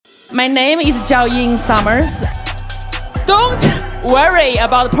My name is Zhaoying Summers. Don't worry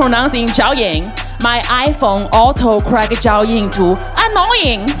about pronouncing Zhaoying. My iPhone auto-correct Zhaoying to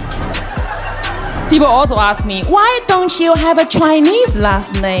annoying. People also ask me, why don't you have a Chinese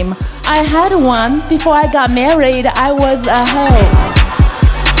last name? I had one before I got married. I was a hoe.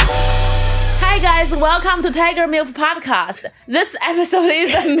 Hi guys, welcome to Tiger MILF Podcast. This episode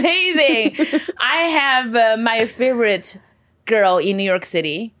is amazing. I have my favorite girl in New York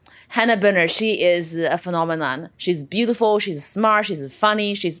City, Hannah Berner. She is a phenomenon. She's beautiful, she's smart, she's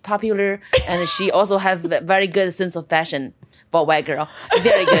funny, she's popular, and she also have a very good sense of fashion for a white girl.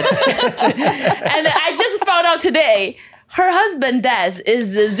 Very good. And I just found out today, her husband Daz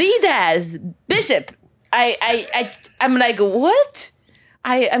is the Daz Bishop. I'm like, what?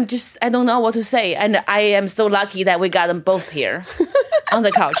 I don't know what to say. And I am so lucky that we got them both here on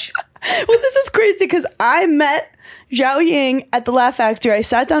the couch. Well, this is crazy because I met Zhaoying at the Laugh Factory. I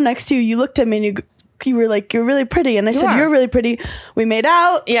sat down next to you. You looked at me and you were like, you're really pretty. And I said, you're really pretty. We made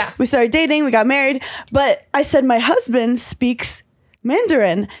out. Yeah. We started dating. We got married. But I said, my husband speaks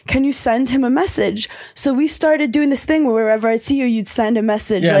Mandarin. Can you send him a message? So we started doing this thing where wherever I'd see you, you'd send a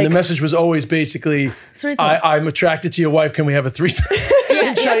message. Yeah, and the message was always basically, I'm attracted to your wife. Can we have a threesome?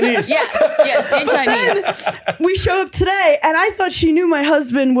 In Chinese. Yes, in Chinese. We show up today, and I thought she knew my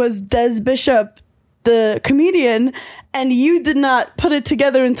husband was Des Bishop, the comedian, and you did not put it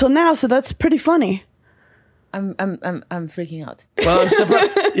together until now. So that's pretty funny. I'm freaking out. Well, I'm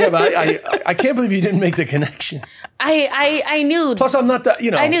surprised. Yeah, but I can't believe you didn't make the connection. I knew. Plus, I'm not that,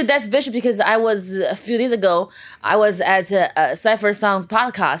 I knew that's Bishop because I was, a few days ago, I was at Cypher Sounds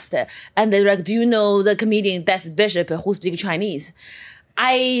podcast, and they're like, do you know the comedian that's Bishop who speaks Chinese?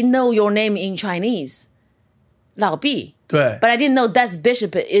 I know your name in Chinese, 老毕. 对. But I didn't know that's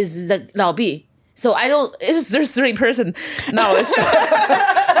Bishop is the 老毕. So I don't, there's three person now.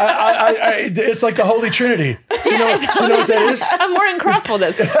 It's like the Holy Trinity. Do you know what that is? I'm wearing cross for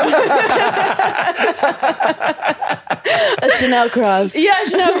this. A Chanel cross. Yeah,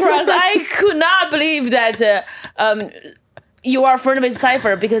 Chanel cross. I could not believe that you are friend with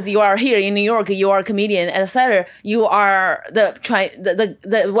Cypher because you are here in New York. You are a comedian. And Cypher, you are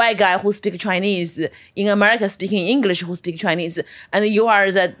the white guy who speaks Chinese in America, speaking English who speaks Chinese, and you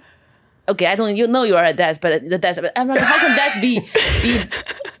are the. Okay, I don't. You know you are a Daz, but the Daz. I'm like, how can Daz be?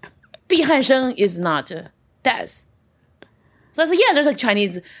 Bi Hansheng is not Daz. So I said, yeah, there's like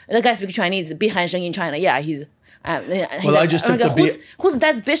Chinese. The guy speaks Chinese. Bi Hansheng in China. Yeah, he's. Well, I just took the who's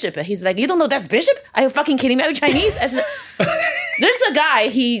Daz Bishop? He's like, you don't know Daz Bishop? Are you fucking kidding me? Are you Chinese? I said, there's a guy.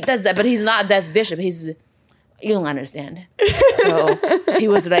 He does that, but he's not Daz Bishop. You don't understand. So he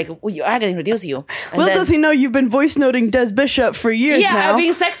was like, I gotta introduce you. And does he know you've been voice noting Des Bishop for years now? Yeah, I've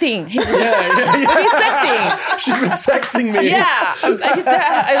been sexting. He's sexting. She's been sexting me. Yeah. I just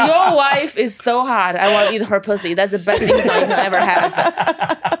said, your wife is so hot. I want to eat her pussy. That's the best thing you can ever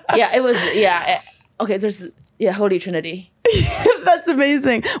have. Yeah, it was, okay, there's, Holy Trinity. That's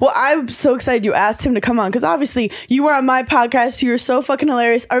amazing. Well, I'm so excited you asked him to come on because obviously you were on my podcast. You're so fucking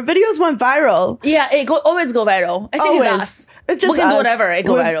hilarious. Our videos went viral. Yeah, always go viral. I think it's us. It's just we can do whatever. It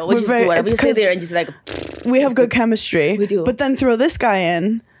go viral. We just do whatever. We just sit there and just like. We have good chemistry. We do. But then throw this guy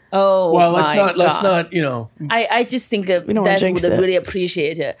in. Oh, well, let's not. I just think Des would really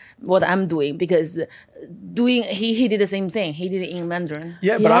appreciate what I'm doing because he did the same thing. He did it in Mandarin.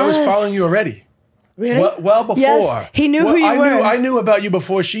 Yeah, but I was following you already. Really? Well before. Yes, he knew who you were. I knew about you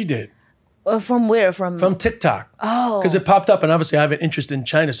before she did. From where? From TikTok. Oh. Because it popped up, and obviously I have an interest in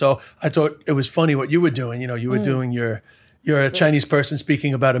China, so I thought it was funny what you were doing. You were doing you're a Chinese person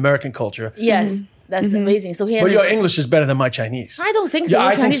speaking about American culture. Yes, that's amazing. So but your English is better than my Chinese. I don't think so. Yeah,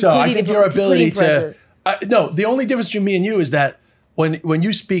 I think so. I think your ability to. No, the only difference between me and you is that when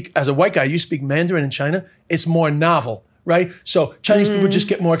you speak as a white guy, you speak Mandarin in China. It's more novel. Right? So Chinese people just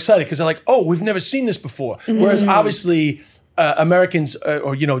get more excited because they're like, oh, we've never seen this before. Whereas obviously Americans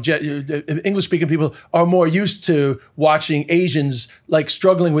or English-speaking people are more used to watching Asians like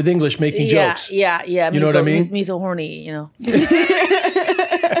struggling with English, making jokes. Yeah. You know what I mean? Me so horny, I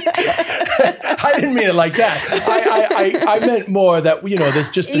didn't mean it like that. I meant more that,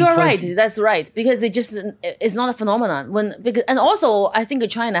 there's just been You're plenty. right. That's right. Because it's not a phenomenon. And also, I think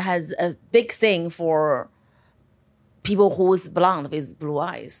China has a big thing for people who's blonde with blue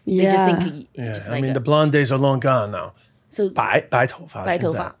eyes. They just think... the blonde days are long gone now. So 白头发. 白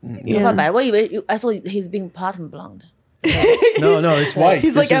头发. 头发白. 我以为 I thought he's being platinum blonde. No, it's white.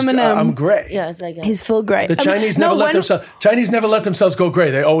 He's like Eminem. I'm gray. Yeah, it's like he's full gray. The Chinese never let themselves go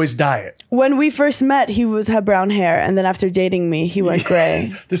gray. They always dye it. When we first met, he had brown hair, and then after dating me, he went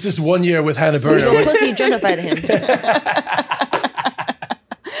gray. This is 1 year with Hannah Berner. So pussy gentrified him.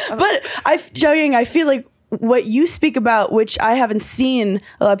 But Zhao Ying, I feel like what you speak about, which I haven't seen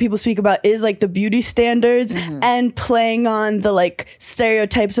a lot of people speak about, is like the beauty standards and playing on the like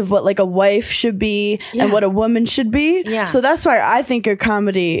stereotypes of what like a wife should be and what a woman should be. Yeah. So that's why I think your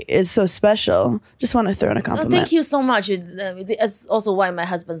comedy is so special. Just want to throw in a compliment. Thank you so much. That's also why my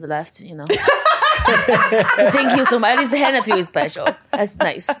husband's left, Thank you so much. At least Hannah feels special. That's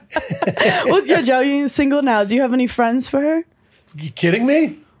nice. Well, yeah, Zhao Ying is single now. Do you have any friends for her? You kidding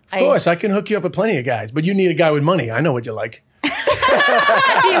me? Of course, I can hook you up with plenty of guys, but you need a guy with money. I know what you like. He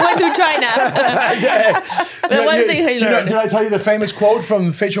went to China. The one thing he learned. Did I tell you the famous quote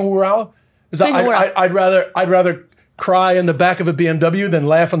from Fei Chong Wu? I'd rather cry in the back of a BMW than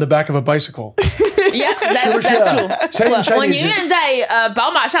laugh on the back of a bicycle. Yeah, that's true. 我宁愿在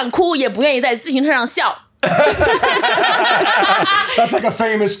宝马上哭，也不愿意在自行车上笑。That's like a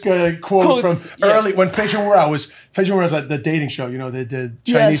famous quote from early when Fei Chong Wu was like the dating show. They did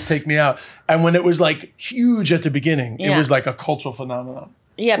Chinese Take Me Out, and when it was like huge at the beginning, it was like a cultural phenomenon.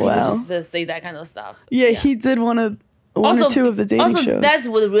 Yeah, people just say that kind of stuff. Yeah, he did one or two of the dating shows. Also, that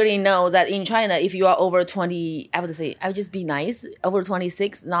would really know that in China, if you are over 20, I would just be nice. Over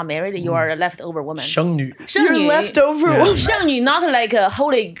 26, not married, you are a leftover woman. 剩女. You're leftover woman. 剩女, not like a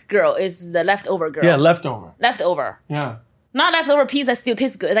holy girl, is the leftover girl. Yeah, leftover. Leftover. Yeah. Not leftover pizza still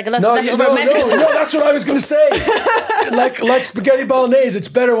tastes good. Like leftover Mexican. No, that's what I was going to say. like spaghetti bolognese, it's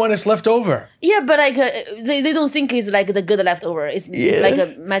better when it's left over. Yeah, but like they don't think it's like the good leftover. It's like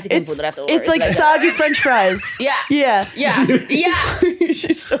a Mexican food leftover. It's like soggy French fries. Yeah. Yeah.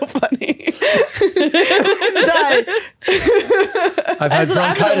 She's so funny. Who's gonna die? I've had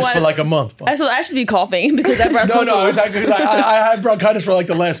bronchitis for like a month. I should be coughing because I brought I had bronchitis for like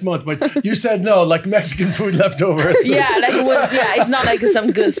the last month, but you said no, like Mexican food leftovers. Yeah, it's not like some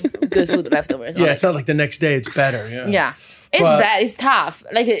good food leftovers. It's not like the next day it's better. Yeah. It's bad. It's tough.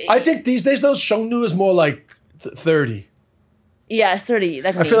 Like I think these days those shengnu is more like 30. Yeah, 30.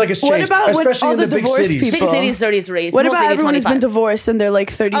 Like I feel like it's changed, especially in the big cities. Big cities, 33. What about everyone who's been divorced and they're like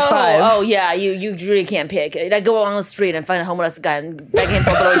 35? Oh yeah, you really can't pick. Like go on the street and find a homeless guy and beg him for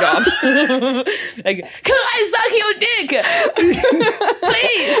a blowjob. Like, can I suck your dick,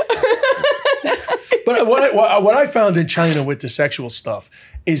 please? But what I found in China with the sexual stuff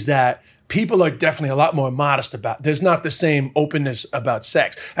is that people are definitely a lot more modest about. There's not the same openness about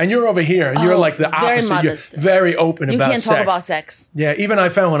sex, and you're over here, and you're like the opposite. Very modest. You're very open about sex. You can't talk about sex. Yeah, even I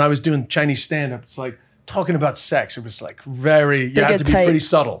found when I was doing Chinese stand-up, it's like talking about sex. It was like you had to be pretty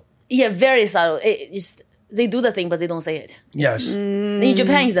subtle. Yeah, very subtle. They do the thing, but they don't say it. Yes. In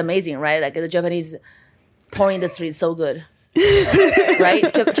Japan, it's amazing, right? Like the Japanese porn industry is so good,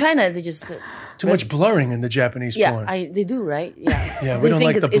 right? China, they just. Too much blurring in the Japanese porn. Yeah, they do, right? Yeah. We don't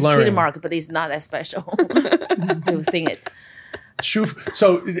like the blurring. It's trademark, but it's not that special. People think it. So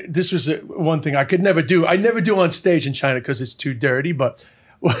this was one thing I could never do. I never do on stage in China because it's too dirty, but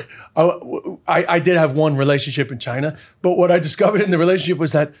I did have one relationship in China. But what I discovered in the relationship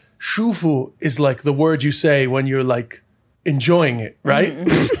was that shufu is like the word you say when you're like enjoying it, right?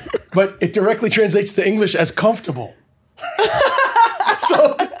 Mm-hmm. But it directly translates to English as comfortable.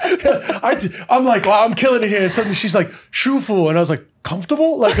 So I'm like, wow, I'm killing it here. And suddenly she's like, shufu. And I was like,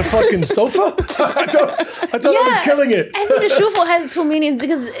 comfortable? Like a fucking sofa? I thought I was killing it. I think shufu has two meanings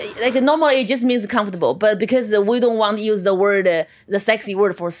because like normally it just means comfortable. But because we don't want to use the word, the sexy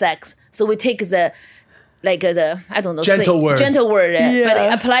word for sex. So we take the I don't know. Gentle word.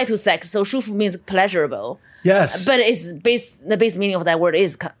 But apply to sex. So shufu means pleasurable. Yes. But the base meaning of that word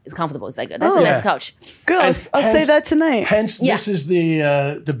is comfortable. It's like, that's a nice couch. Good. I'll say that tonight. Hence, this is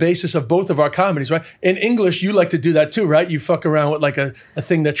the basis of both of our comedies, right? In English, you like to do that too, right? You fuck around with like a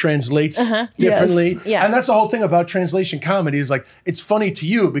thing that translates differently. Yes. Yeah. And that's the whole thing about translation comedy is like, it's funny to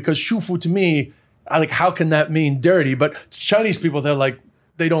you because shufu to me, how can that mean dirty? But Chinese people, they're like,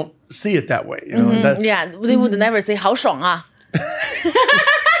 they don't see it that way. You know? They would never say 好爽啊.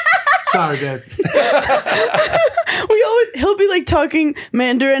 Sorry, Dad. He'll be like talking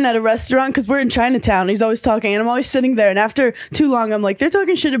Mandarin at a restaurant because we're in Chinatown. He's always talking, and I'm always sitting there. And after too long, I'm like, they're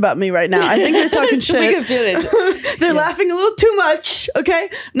talking shit about me right now. I think they're talking shit. We can feel it. They're laughing a little too much. Okay,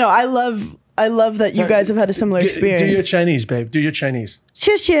 no, I love that you guys have had a similar experience. Do your Chinese, babe. Do your Chinese.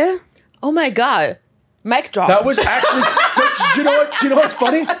 谢谢. Oh my God. Mic drop. That was actually. Do you know what's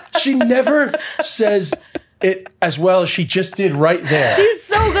funny? She never says it as well as she just did right there. She's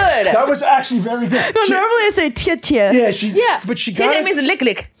so good. That was actually very good. No, normally I say 贴贴. Yeah, but she got it. means lick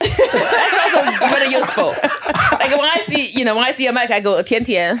lick. That's also very useful. Like when I see a mic, I go 甜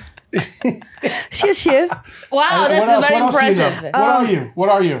甜. 谢谢. Wow, that's very impressive. What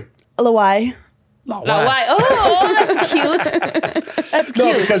are you? Lawai. 老老外. Oh, that's cute. That's cute.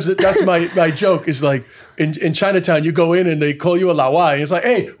 No, because that's my joke is like in Chinatown, you go in and they call you a lao wai. It's like,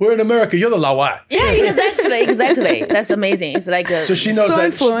 hey, we're in America. You're the lao wai. Yeah, exactly. That's amazing. It's like So she knows So that.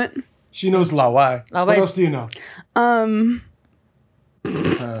 I'm fluent. She knows lao wai. Lao What wai else do you know?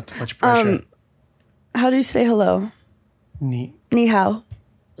 Too much pressure. How do you say hello? Ni. Ni hao.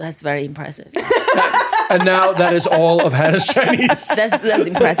 That's very impressive. And now that is all of Hannah's Chinese. That's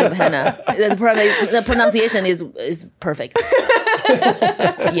impressive, Hannah. The pronunciation is perfect.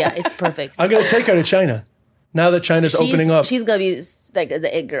 Yeah, it's perfect. I'm going to take her to China. Now that China's opening up. She's gonna be like the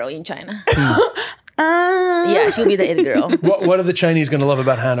it girl in China. Yeah, she'll be the it girl. What are the Chinese going to love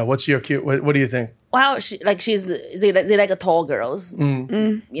about Hannah? What's your cute? What do you think? Wow, they like tall girls, you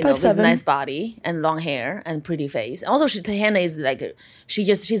know, with 5'7". nice body and long hair and pretty face. And also, Hannah is like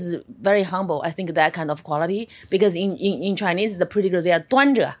she's very humble. I think that kind of quality because in Chinese the pretty girls they are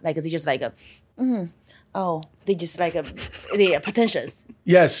端着, like they just like they just like they are pretentious.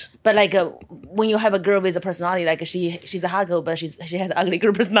 Yes. But like when you have a girl with a personality, like she's a hot girl, but she has an ugly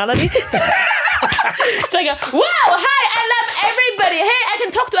girl personality. It's like, wow, hi, I love everybody. Hey, I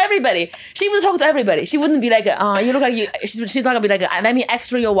can talk to everybody. She will talk to everybody. She wouldn't be like, you look like you. She's not gonna be like, let me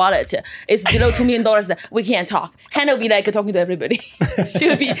extra your wallet. It's below $2 million. We can't talk. Hannah will be like talking to everybody. She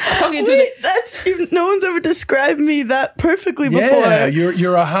would be talking to. No one's ever described me that perfectly before. Yeah,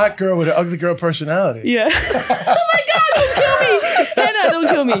 you're a hot girl with an ugly girl personality. Yeah. Oh my God! Don't kill me, Hannah. Don't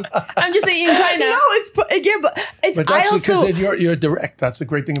kill me. I'm just saying in China. No, it's But that's because you're direct. That's the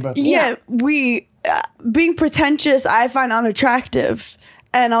great thing about this. Yeah, we being pretentious I find unattractive,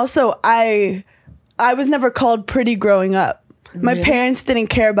 and also I was never called pretty growing up. My parents didn't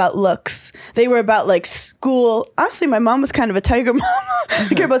care about looks. They were about like school. Honestly, my mom was kind of a tiger mama.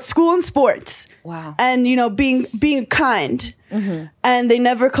 They care about school and sports. Wow. And being kind. And they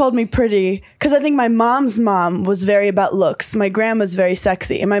never called me pretty because I think my mom's mom was very about looks. My grandma's very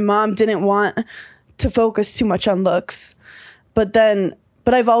sexy, and my mom didn't want to focus too much on looks. But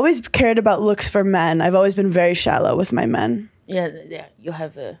I've always cared about looks for men. I've always been very shallow with my men. Yeah. You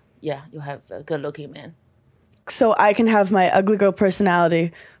have a good-looking man. So I can have my ugly girl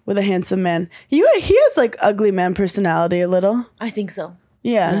personality with a handsome man. He has like ugly man personality a little. I think so.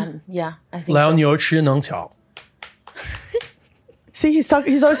 Yeah. Yeah, I think 老 so. 牛吃能巧. See, he's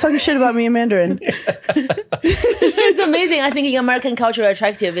always talking shit about me in Mandarin. It's amazing. I think in American culture,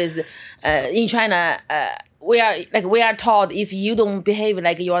 attractive is in China. We are taught if you don't behave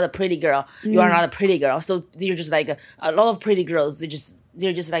like you are the pretty girl, you are not a pretty girl. So they're just like a lot of pretty girls.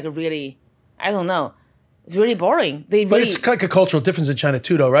 They're just like really, I don't know, really boring. But it's like a cultural difference in China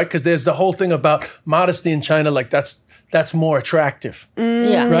too, though, right? Because there's the whole thing about modesty in China. Like that's more attractive,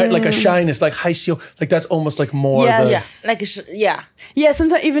 yeah. right? Like a shyness, like haisio, like that's almost like more. Yes. Yeah. Yeah,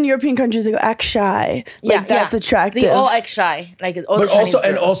 sometimes even European countries, they go, act shy. Like, that's attractive. They all act shy. Like all But the Chinese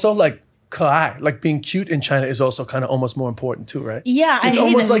also girls. like kai, like being cute in China is also kind of almost more important too, right? Yeah, it's I hate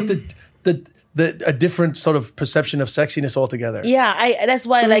almost it. like a different sort of perception of sexiness altogether. Yeah, that's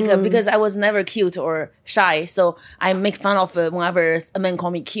why because I was never cute or shy, so I make fun of whenever a man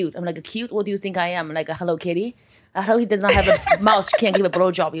call me cute. I'm like, cute? What do you think I am? Like a Hello Kitty? Hello Kitty does not have a mouth. She can't give a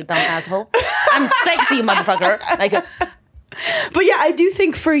blowjob, you dumb asshole. I'm sexy, motherfucker. Like. But yeah, I do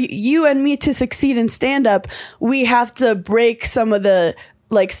think for you and me to succeed in stand-up, we have to break some of the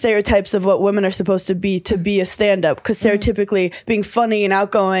like stereotypes of what women are supposed to be a stand-up, because stereotypically being funny and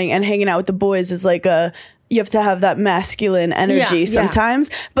outgoing and hanging out with the boys is like you have to have that masculine energy sometimes.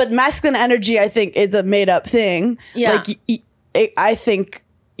 But masculine energy, I think, is a made-up thing. Yeah. Like I think,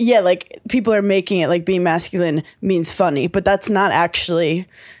 like people are making it like being masculine means funny, but that's not actually.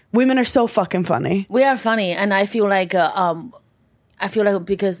 Women are so fucking funny. We are funny, and I feel like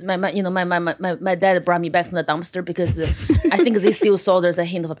because my dad brought me back from the dumpster because I think they still saw there's a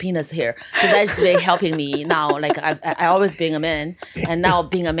hint of a penis here. So that's really helping me now. Like I always being a man, and now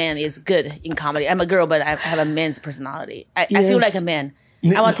being a man is good in comedy. I'm a girl, but I have a man's personality. I feel like a man.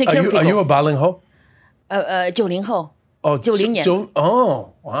 I want to take care of people. Are you a 80后? 90后. Oh, 90年.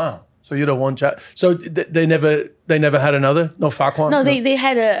 Oh, wow. So you're the one chat. So they never had another? No 发光? No, they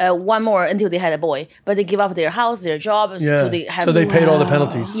had one more until they had a boy, but they give up their house, their job, Yeah. so they paid all the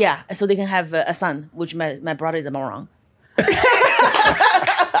penalties. Yeah, so they can have a son, which my brother is a moron.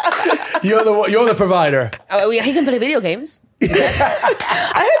 You're the provider. He can play video games, I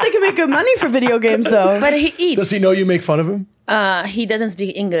heard they can make good money for video games though. but he eats. Does he know you make fun of him? He doesn't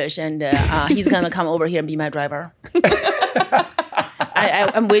speak English, and he's gonna come over here and be my driver.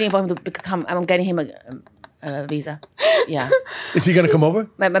 I'm waiting for him to come. I'm getting him a visa. Yeah. Is he going to come over?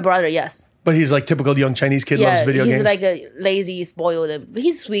 My brother, yes. But he's like typical young Chinese kid, loves video he's games. like a lazy, spoiled.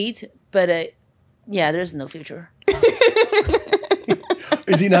 He's sweet, but Yeah, there's no future.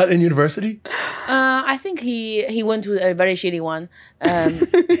 Is he not in university? I think he went to a very shitty one.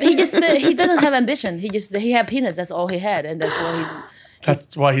 He just he doesn't have ambition. He had penis. That's all he had, and that's what he's.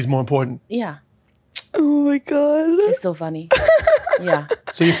 That's why he's more important. Yeah, Oh my god. it's so funny. Yeah.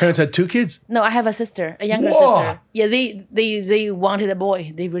 So your parents had 2 kids? No, I have a sister, a younger Whoa. sister. Yeah, they wanted a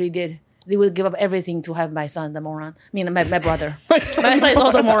boy. They really did. They would give up everything to have my son, the moron. I mean, my brother. My son is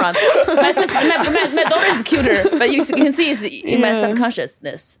also a moron. My sister, my daughter is cuter, but you can see it's in my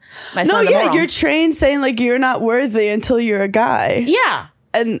subconsciousness. My No, son, the yeah, moron. you're trained saying like you're not worthy until you're a guy. Yeah.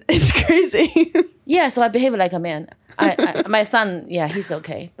 And it's crazy. Yeah, so I behave like a man. My son, yeah, he's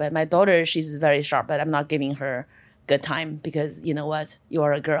okay. But my daughter, she's very sharp, but I'm not giving her good time because you know what? You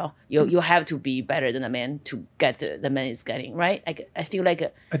are a girl. You have to be better than a man to get the man is getting, right? I feel like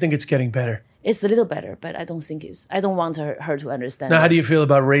I think it's getting better. it's a little better, but I don't think it's. I don't want her to understand. Now, that. how do you feel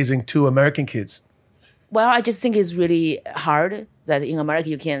about raising 2 American kids? Well, I just think it's really hard that in America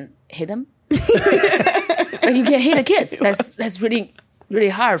you can't hit them. Like you can't hit the kids. That's really, really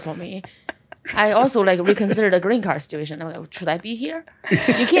hard for me. I also like reconsider the green card situation. I'm like, should I be here?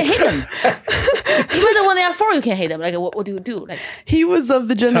 You can't hit them. Even when they are 4, you can't hit them. Like, what do you do? Like, He was of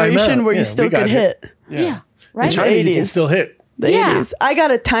the Time generation out. where Yeah, you still we got could hit. hit. yeah, right? In China, you can 80s. still hit. The Yeah. 80s. I got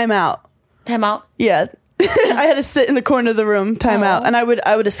a timeout. Time out. Yeah. I had to sit in the corner of the room, timeout, and I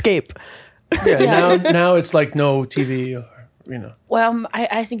would escape. Yeah, now it's like no TV or, you know. Well,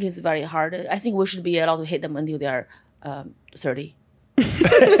 I think it's very hard. I think we should be allowed to hit them until they are 30.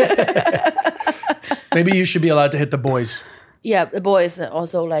 Maybe you should be allowed to hit the boys. Yeah, the boys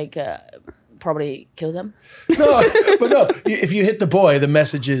also like probably kill them. No, but no. If you hit the boy, the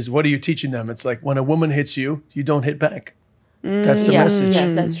message is, what are you teaching them? It's like when a woman hits you, you don't hit back. That's the Yes, message.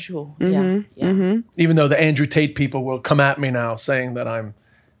 yes, that's true. Yeah, yeah. Even though the Andrew Tate people will come at me now saying that I'm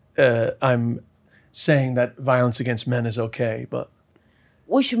saying that violence against men is okay, but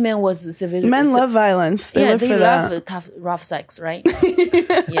Which man was civilized? Men love violence. They live they for love that. tough, rough sex, right?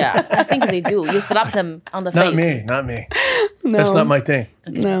 Yeah, I think they do. You slap them on the not face. me, not me. No. That's not my thing.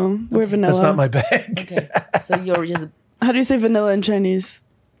 No, we're vanilla. That's not my bag. Okay, so you're just How do you say vanilla in Chinese?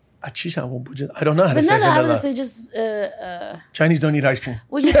 I don't know how to say vanilla. I vanilla. would say just Chinese don't eat ice cream.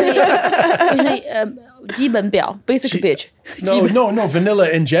 we just say 基本表 basic bitch. No, vanilla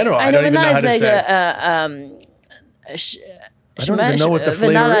in general. I, I know don't even know vanilla how is to like say it. I don't even know what the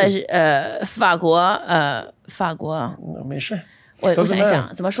flavor vanilla is. 法国没事。我 Doesn't 想一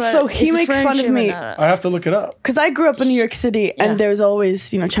想怎么说 So he It's makes fun French of me. vanilla. I have to look it up. Because I grew up in New York City, and Yeah. there's always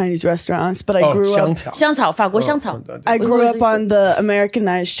Chinese restaurants, but I Oh, grew up. 香草。香草法国香草 I We grew always up on the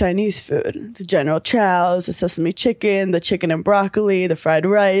Americanized Chinese food, the General Chow's, the sesame chicken, the chicken and broccoli, the fried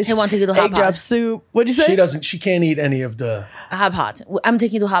rice, Hey, want to go to hot egg drop pot? soup. What'd you say? She can't eat any of the. hot pot. I'm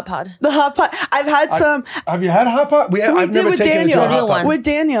taking to hot pot. The hot pot. I've had some. Have you had a hot pot? We I've did never with taken it to a Daniel. hot pot. one. With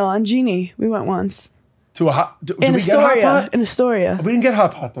Daniel on Genie, we went once To a hot. Did in we get hot Astoria. pot? In Astoria. We didn't get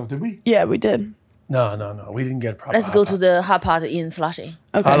hot pot though, did we? Yeah, we did. No. We didn't get proper. Let's hot go pot. to the hot pot in Flushing.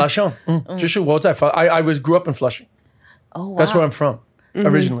 Okay. 好啦，香，就是我在I grew up in Flushing. Oh wow. That's where I'm from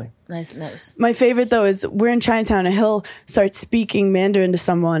originally. Nice, nice. My favorite though is we're in Chinatown and he'll start speaking Mandarin to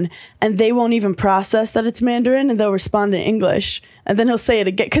someone and they won't even process that it's Mandarin and they'll respond in English. And then he'll say it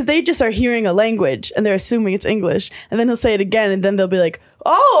again because they just are hearing a language and they're assuming it's English. And then he'll say it again and then they'll be like,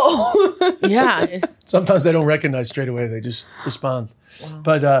 oh. Yeah, it's Sometimes they don't recognize straight away. They just respond.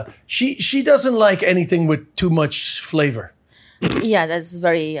 But she doesn't like anything with too much flavor. yeah, that's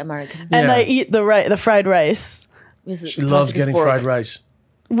very American. And Yeah. I eat the fried rice, She loves getting fried rice.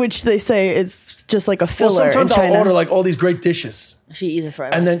 which they say is just like a Well, filler sometimes in China. I'll order like all these great dishes. She eats the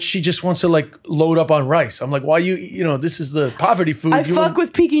fried And rice. then she just wants to like load up on rice. I'm like, why this is the poverty food. I You fuck wouldn't-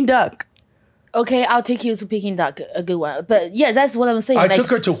 with Peking duck. Okay, I'll take you to Peking duck, a good one. But yeah, that's what I'm saying. I like, took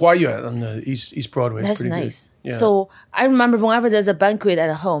her to Huayuan on the East Broadway. It's That's pretty good. nice. Yeah. So I remember whenever there's a banquet at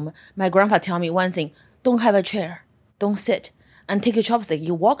home, my grandpa tell me one thing: don't have a chair, don't sit, and take a chopstick.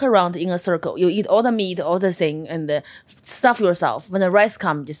 You walk around in a circle. You eat all the meat, all the thing, and stuff yourself. When the rice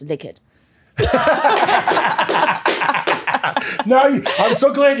comes, just lick it. Now I'm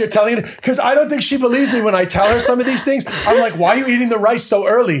so glad you're telling it because I don't think she believes me when I tell her some of these things. I'm like, why are you eating the rice so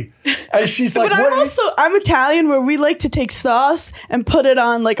early? And she's like, But what? I'm Italian where we like to take sauce and put it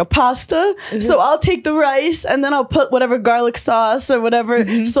on like a pasta. Mm-hmm. So I'll take the rice and then I'll put whatever garlic sauce or whatever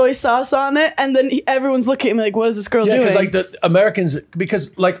Mm-hmm. soy sauce on it. And then everyone's looking at me like, what is this girl Yeah, doing? because like the Americans,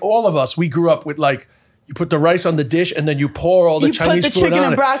 because like all of us, we grew up with like, you put the rice on the dish and then you pour all the You put Chinese the food chicken on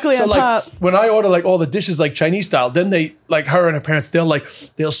and it. broccoli so on like, top. when I order like all the dishes like Chinese style, then they like her and her parents,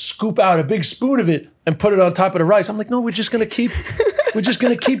 they'll scoop out a big spoon of it and put it on top of the rice. I'm like, no, we're just gonna keep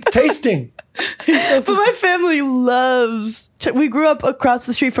tasting. But my family loves. We grew up across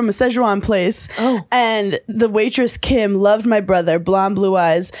the street from a Szechuan place. Oh. And the waitress Kim loved my brother, blonde, blue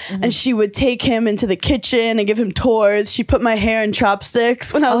eyes. And she would take him into the kitchen and give him tours. She put my hair in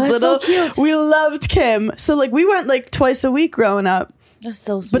chopsticks when I was that's little. so cute. We loved Kim. So like we went like twice a week growing up. That's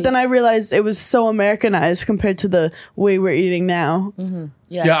so sweet. But then I realized it was so Americanized compared to the way we're eating now.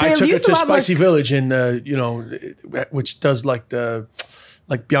 Yeah, I They took her use a to lot more- Spicy Village in which does like the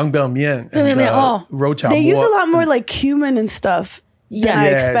biangbao mian and oh. rotiao. They use mo- a lot more like cumin and stuff than I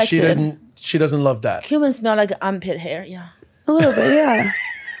Yeah, expected. she doesn't love that. Humans smell like armpit hair. Yeah. A little bit, yeah.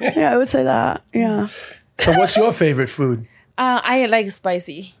 Yeah, I would say that. Yeah. So what's your favorite food? I like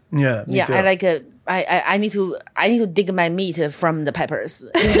spicy. Yeah, me Yeah, too. I like it. I need to dig my meat from the peppers.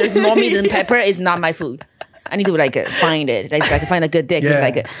 If there's more meat than pepper, it's not my food. I need to find it. Like find a good dick. It's Yeah.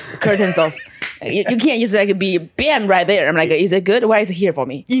 like curtains of. You can't just be bam right there. I'm like, is it good? Why is it here for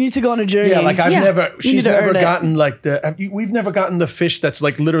me? You need to go on a journey. Yeah, like I've Yeah. never. need She's to never earn it. gotten like we've never gotten the fish that's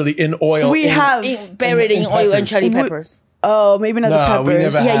like literally in oil. We have. Buried in oil and peppers. chili peppers. Oh, maybe not the No, we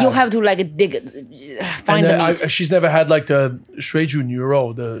peppers. never Yeah, you have. have to dig, find the meat. She's never had like the 水煮牛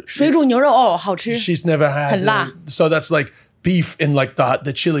肉. The 水煮牛肉哦，好吃。 she's never had. 很辣。 So that's like beef in like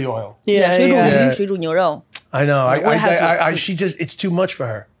the chili oil. Yeah, 水煮 yeah. 鱼、水煮牛肉。 I know. We have to- She just it's too much for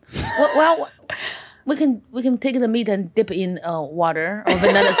her. Well, we can take the meat and dip in water or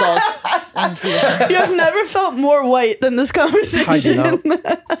vanilla sauce. And do that. You have never felt more white than this conversation.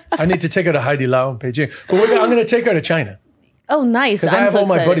 I need to take her to Heidi Lao in Beijing, but I'm going to take her to China Oh, nice! because I I'm have so all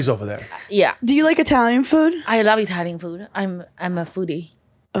my excited. buddies over there. Yeah, Do you like Italian food? I love Italian food. I'm a foodie.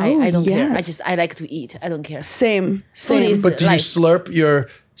 Oh, I don't care. yes. I like to eat. I don't care. Same. is- But do you Like- slurp your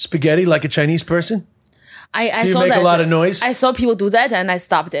spaghetti like a Chinese person? I Do you saw make that. a lot of noise? I saw people do that, and I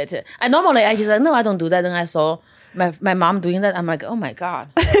stopped it. And normally I just like, no, I don't do that. And I saw my mom doing that. I'm like, oh my god,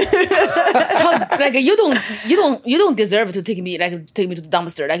 like you don't deserve to take me to the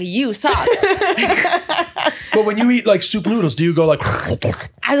dumpster. Like you suck. But when you eat like soup noodles, do you go like?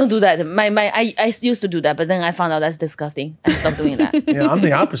 I don't do that. I used to do that, but then I found out that's disgusting. I stopped doing that. Yeah, I'm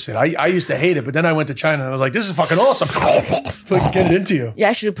the opposite. I used to hate it, but then I went to China and I was like, this is fucking awesome. Fucking get it into you. Yeah,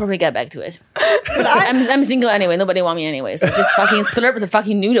 I should probably get back to it. I'm single anyway. Nobody want me anyway. So just fucking slurp the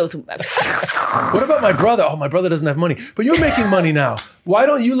fucking noodle. What about my brother? Oh, my brother doesn't have money, but you're making money now. Why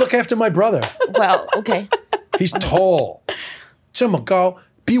don't you look after my brother? Well, okay. He's tall. 这么高，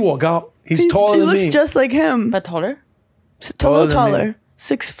比我高. He's He taller than looks me. just like him. But taller. A taller little than taller. me.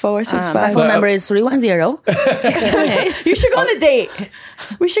 6'4", 6'5". My phone number is 310-678. You should go on a date.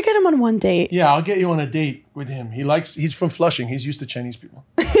 We should get him on one date. Yeah, I'll get you on a date with him. He's from Flushing. He's used to Chinese people.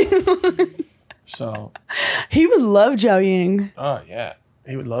 So, He would love Zhao Ying. oh yeah,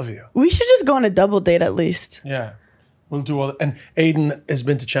 he would love you. We should just go on a double date at least. Yeah, we'll do all. And Aiden has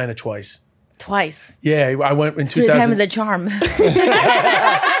been to China twice. Twice. Yeah, I went in 3 times a charm. Take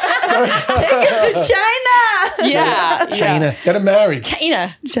him to China. Yeah. China. Get him married.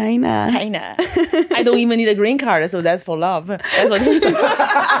 China. China. China. I don't even need a green card, so that's for love. That's what.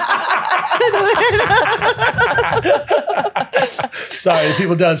 Sorry, the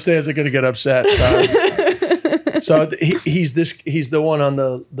people downstairs are going to get upset. Sorry. So he's the one on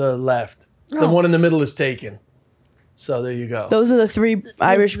the left. The one in the middle is taken. So there you go. Those are the 3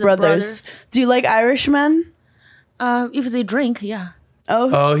 Irish the brothers. brothers. Do you like Irish men? If they drink, yeah,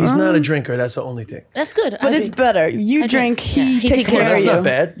 Oh, he's not a drinker. That's the only thing. that's good. But it's better. You I drink, drink. Yeah, he he takes takes care care of That's you. not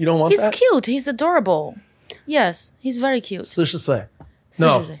bad. You don't want He's that? cute. He's adorable. Yes, he's very cute.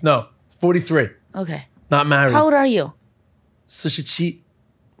 44.40. No. 43. Okay. Not married. How old are you? 47.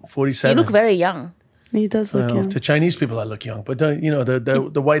 You 47. look very young. He does look Well, young. to Chinese people, I look young, but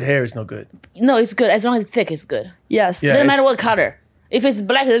the white hair is no good. No, it's good. As long as it's thick, it's good. Yes. Yeah. Doesn't matter it's- what color. If it's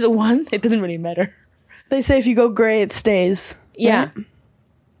black, there's a one. It doesn't really matter. They say if you go gray, it stays. Yeah.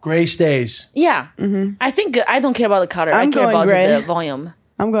 Gray stays. Yeah. I think I don't care about the color. I I'm care going about gray. the volume.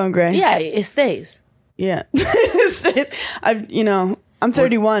 I'm going gray. Yeah, it stays. Yeah. It stays. I'm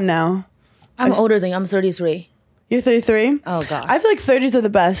 31 now. I'm older than you. I'm 33. You're 33? Oh, God. I feel like 30s are the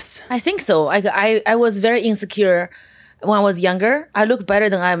best. I think so. I was very insecure when I was younger. I look better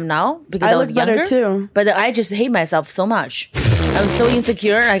than I am now because I I was look better younger. too. But I just hate myself so much. I'm so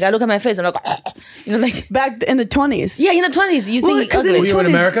insecure. Like I look at my face and I'm like, like Back in the 20s. yeah, in the 20s you Well, think 'cause in ugly. Were you in 20s.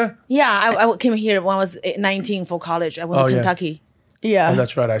 America? Yeah, I came here when I was 19 for college. I went Oh, to yeah. Kentucky. Yeah. Oh,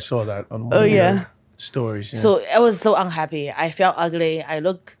 that's right. I saw that on one Oh, of your yeah. stories. Yeah. So I was so unhappy. I felt ugly. I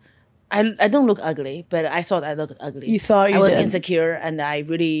don't look ugly, but I thought I looked ugly. You thought you I was did. insecure, and I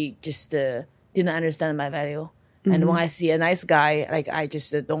really just didn't understand my value. Mm-hmm. And when I see a nice guy, like I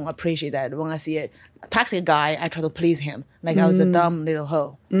just don't appreciate that. When I see a toxic guy, I try to please him. Like I was a dumb little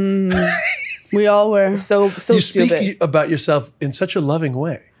hoe. We all were. So You stupid. speak about yourself in such a loving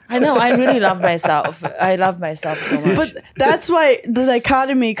way. I know. I really love myself. I love myself so much. But that's why the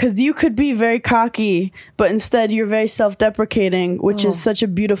dichotomy, because you could be very cocky, but instead you're very self-deprecating, which is such a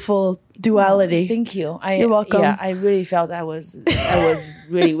beautiful duality. Thank you. You're welcome. Yeah, I really felt I was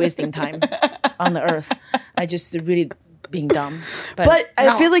really wasting time on the earth. I just really being dumb. But I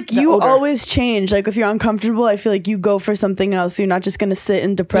now, feel like the you older- always change. Like if you're uncomfortable, I feel like you go for something else. You're not just going to sit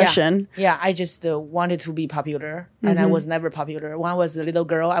in depression. Yeah, I just wanted to be popular, and I was never popular. When I was a little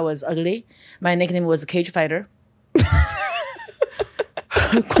girl, I was ugly. My nickname was Cage Fighter.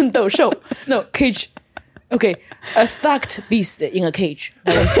 困斗兽. No, cage. Okay, a stuck beast in a cage.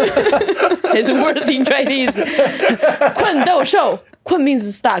 That was his words in Chinese. 困斗兽. 困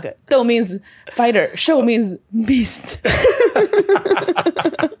means stuck. 斗 means fighter. 兽 means beast.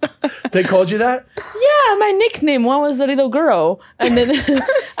 They called you that? Yeah, my nickname when I was a little girl. And then,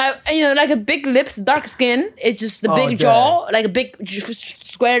 like a big lips, dark skin. It's just the big jaw, like a big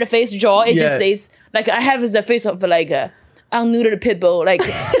square face jaw. It just stays. Like I have the face of like a unneutered pit bull, like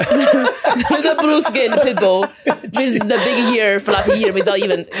the blue skin pit bull with the big ear, fluffy ear, without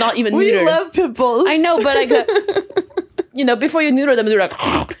not even We neutered. love pit bulls. I know, but like, before you neuter them, they're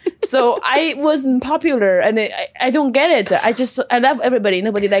like. So I wasn't popular, and I don't get it. I love everybody.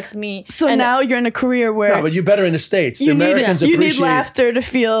 Nobody likes me. So and now you're in a career where No, but you're better in the States. The you need, Americans you appreciate need laughter to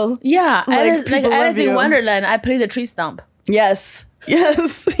feel. yeah, Like, people love Alice in you. Wonderland, I played the tree stump. Yes.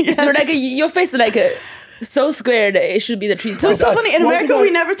 Yes. Yes. They're like your face, like so squared. It should be the tree stump. It's so funny. In One America, thing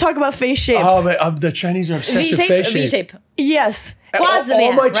we never talk about face shape. Oh, man, the Chinese are obsessed V with shape, face V shape. shape. Yes. All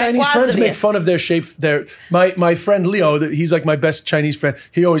my Chinese friends 瓜子脸 make fun of their shape. My friend Leo, he's like my best Chinese friend.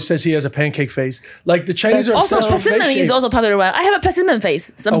 He always says he has a pancake face. Like the Chinese are Also, obsessed with face persimmon shape. is also popular one. I have a persimmon face.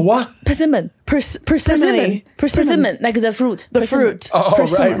 A what? Persimmon. Persimmon. Persimmon, like the fruit. The Persimmon. fruit. Oh,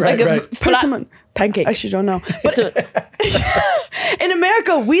 Persimmon. right. Like a flat Persimmon. pancake. I actually don't know. But So, in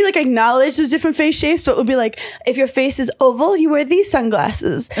America, we like acknowledge the different face shapes, but it would be like, if your face is oval, you wear these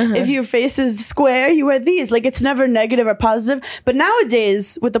sunglasses. If your face is square, you wear these. Like it's never negative or positive. But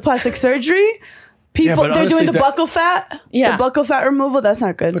nowadays, with the plastic surgery, people but they're doing honestly, the buccal fat. Yeah. The buccal fat removal, that's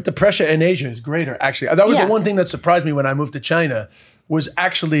not good. But the pressure in Asia is greater, actually. That was Yeah. the one thing that surprised me when I moved to China, was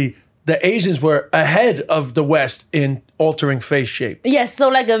actually the Asians were ahead of the West in altering face shape. yes, so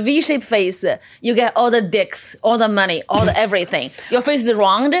like a V-shaped face, you get all the dicks, all the money, all the everything. Your face is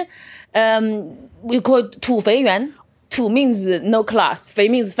round. We call it 土肥圆. 土 means no class. 肥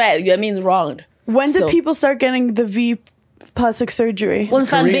means fat. 圆 means round. When did So- people start getting the V plastic surgery? When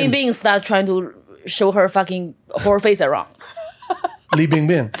Fan Koreans. Bingbing start trying to show her fucking whole face around. Li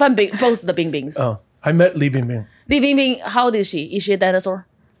Bingbing. Fan Bing, both the Bingbings. Oh, I met Li Bingbing. Li Bingbing, how old is she? Is she a dinosaur?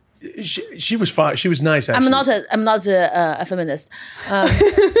 She was fine. She was nice, actually. I'm not a feminist.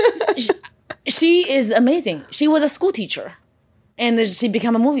 She is amazing. She was a school teacher, and she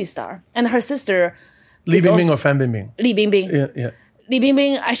became a movie star. And her sister, Li is Bingbing also- or Fan Bingbing? Li Bingbing. Yeah. Li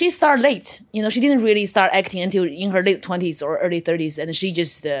Bingbing, she started late. She didn't really start acting until in her late 20s or early 30s, and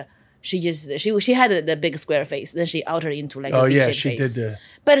she had the big square face. Then she altered into like Oh, a yeah, V-shaped she face. did.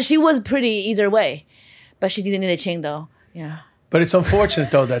 But she was pretty either way. But she didn't need a chin though. Yeah. But it's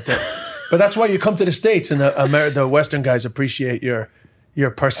unfortunate, though, but that's why you come to the States and the Western guys appreciate your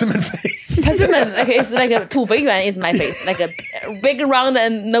persimmon face. Persimmon, like it's like a 土肥圆 is my face, like a big round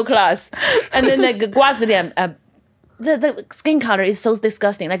and no class, and then like 瓜子脸, the skin color is so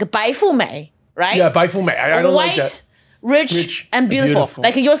disgusting, like a 白富美, right? Yeah, Bai Fu Mei. I don't White, like that. rich, and beautiful.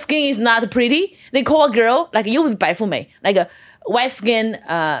 Like your skin is not pretty. They call a girl like you would be 白富美, like a white skin,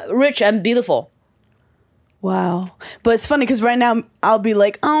 rich and beautiful. Wow. But it's funny because right now I'll be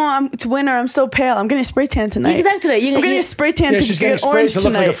like, it's winter. I'm so pale. I'm getting a spray tan tonight. Exactly. I'm getting a spray tan Yeah, to she's getting get sprayed orange to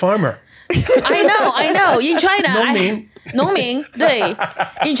look tonight. like a farmer. I know. In China, 农民. 农民, 对.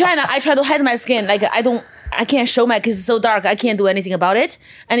 In China, I try to hide my skin. Like I can't show my because it's so dark. I can't do anything about it.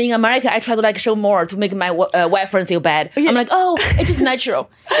 And in America, I try to like show more to make my white friend feel bad. I'm like, it's just natural.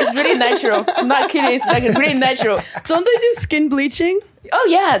 It's really natural. I'm not kidding. It's like really natural. Don't they do skin bleaching? Oh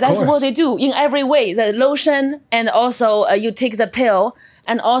yeah, that's course. what they do in every way. The lotion, and also you take the pill,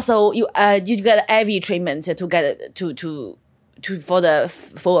 and also you get IV treatment to get to for the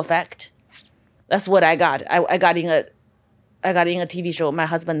full effect. That's what I got. I got in a TV show. My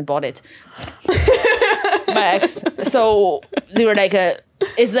husband bought it. My ex. So they were like,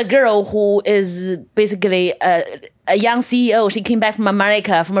 it's a girl who is basically a young CEO. She came back from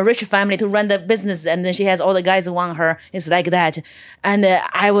America, from a rich family to run the business, and then she has all the guys around her. It's like that. And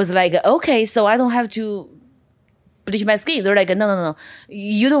I was like, okay, so I don't have to bleach my skin. They're like, no.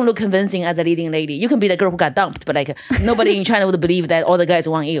 You don't look convincing as a leading lady. You can be the girl who got dumped, but like nobody in China would believe that all the guys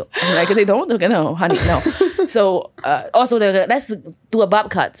want you. I'm like, they don't? They're like, no, honey, no. So also they're like, let's do a bob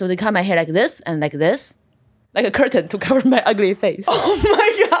cut. So they cut my hair like this and like this, like a curtain to cover my ugly face. Oh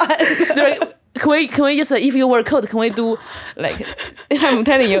my God. They're like, can we just if you wear a coat, can we do like I'm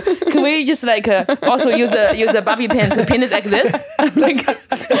telling you, can we just like also use a bobby pin to pin it like this? I'm like,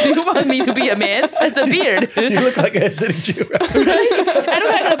 do you want me to be a man? That's a beard. You look like a Hasidic Jew. Right? I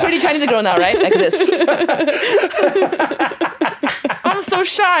look like a pretty Chinese girl now, right? Like this. I'm so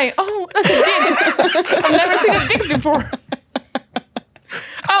shy. Oh, that's a dick. I've never seen a dick before.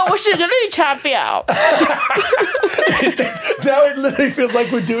 Oh, 我是个绿茶婊. Now it literally feels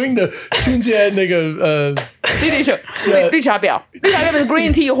like we're doing the 春节那个绿茶婊 is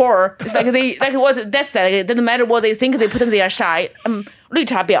green tea horror. It's like they like what that's like. It doesn't matter what they think. They put in their shy. 绿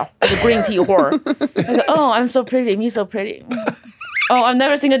茶婊 is a green tea horror. Like, oh, I'm so pretty. Me so pretty. Oh, I've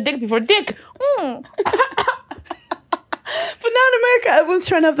never seen a dick before. Dick. But now in America, everyone's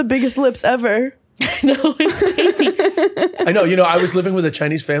trying to have the biggest lips ever. No, it's crazy. I know. You know, I was living with a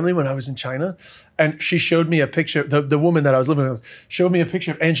Chinese family when I was in China, and she showed me a picture. The woman that I was living with showed me a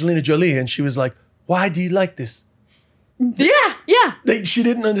picture of Angelina Jolie, and she was like, "Why do you like this?" Yeah. She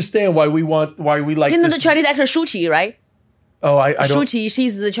didn't understand why we like. You know this. the Chinese actor Shu Qi, right? Oh, I don't. Shu Qi,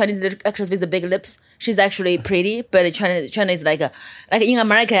 she's the Chinese actress with the big lips. She's actually pretty, but China is like in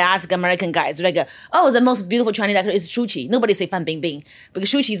America, ask American guys like, oh, the most beautiful Chinese actor is Shu Qi. Nobody say Fan Bingbing because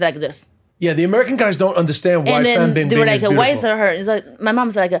Shu Qi is like this. Yeah, the American guys don't understand why and then Fan Bingbing they were like, is beautiful. why is her? It's like my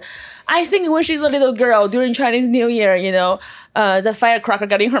mom's like, I think when she's a little girl during Chinese New Year, you know, the firecracker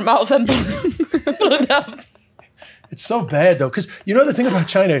got in her mouth and blew it up. It's so bad though, because you know the thing about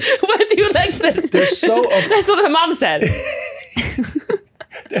China. Why do you like this? They're so. That's what my mom said.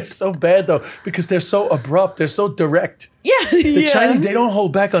 They're so bad though, because they're so abrupt. They're so direct. Yeah. The Chinese, they don't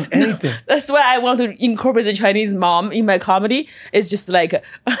hold back on anything. That's why I want to incorporate the Chinese mom in my comedy. It's just like,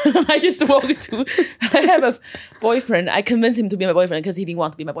 I just walked to, I have a boyfriend. I convinced him to be my boyfriend because he didn't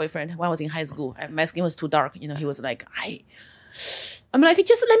want to be my boyfriend when I was in high school. My skin was too dark. You know, he was like, I'm like,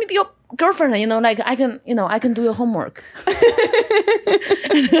 just let me be your girlfriend. You know, like I can do your homework.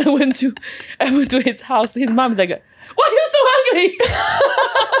 And I went to his house. His mom's like, why are you so ugly?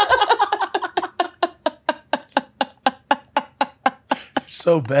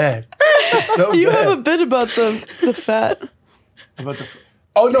 So bad. It's so You bad. have a bit about the fat.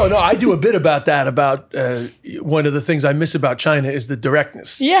 Oh, no, I do a bit about that. About one of the things I miss about China is the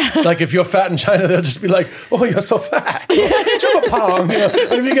directness. Yeah. Like if you're fat in China, they'll just be like, oh, you're so fat. Jump upon, you know.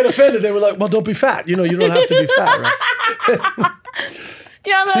 And if you get offended, they were like, well, don't be fat. You know, you don't have to be fat, right?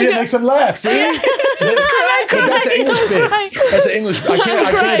 Yeah, I'm See, like, it makes them laugh. See? That's an English bit. That's an English bit.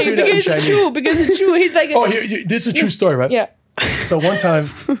 I can't do that in Chinese. Because it's true. He's like, Oh, this is a true story, right? yeah. So one time,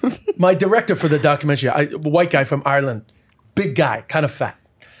 my director for the documentary, a white guy from Ireland, big guy, kind of fat.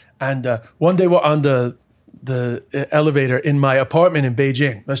 And one day we're on the elevator in my apartment in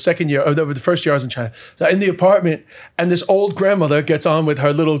Beijing, the first year I was in China. So in the apartment, and this old grandmother gets on with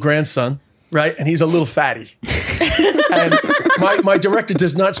her little grandson, right? And he's a little fatty. And my director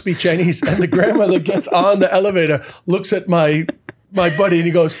does not speak Chinese. And the grandmother gets on the elevator, looks at my buddy, and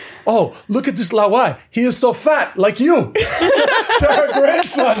he goes, oh, look at this Lao Wai. He is so fat, like you. to her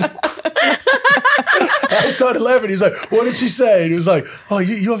grandson. I started laughing. He's like, what did she say? And he was like, oh,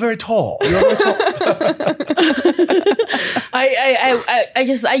 you're very tall. You're very tall.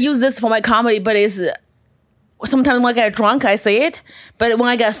 I use this for my comedy, but it's sometimes when I get drunk, I say it. But when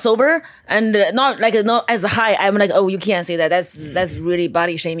I get sober and not as high, I'm like, oh, you can't say that. That's really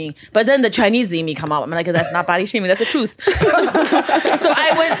body shaming. But then the Chinese in me come out. I'm like, that's not body shaming. That's the truth. So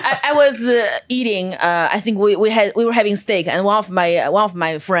I was eating. I think we were having steak, and one of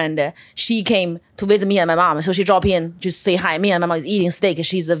my friend, she came to visit me and my mom. So she dropped in just say hi. Me and my mom is eating steak.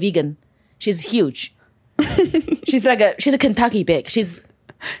 She's a vegan. She's huge. she's a Kentucky pig.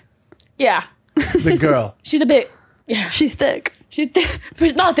 Yeah. The girl. She's a big. Yeah. She's thick. She's thick,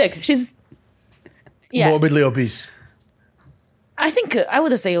 but not thick. She's Morbidly obese. I think I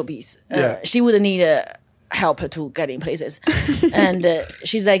would say obese. Yeah. She would need help to get in places, and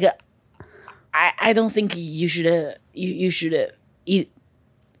she's like, I don't think you should eat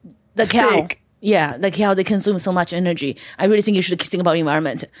the cow. Steak. Yeah, the cow, they consume so much energy. I really think you should think about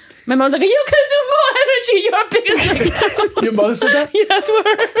environment. My mom's like, you consume more energy. You're bigger than a cow. Your mother said that? Yeah, to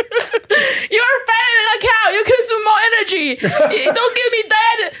her. You're fatter than a cow. You consume more energy. Don't give me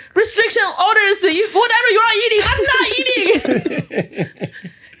diet restriction orders. Whatever you are eating, I'm not eating.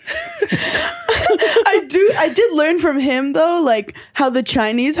 I do I did learn from him though, like how the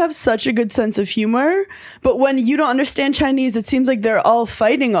Chinese have such a good sense of humor, but when you don't understand Chinese, it seems like they're all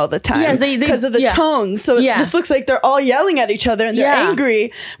fighting all the time Yes, because of the tone. So it just looks like they're all yelling at each other and they're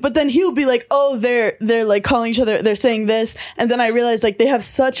angry. But then he'll be like, "Oh, they're like calling each other. They're saying this," and then I realized like they have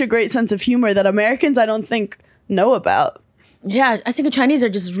such a great sense of humor that Americans I don't think know about. Yeah, I think the Chinese are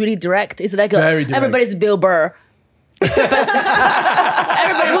just really direct. It's like Very direct. everybody's Bill Burr. But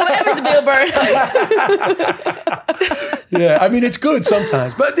everybody's Bill Burr. Yeah, I mean, it's good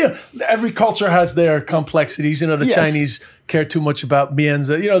sometimes. But every culture has their complexities. You know, the Chinese care too much about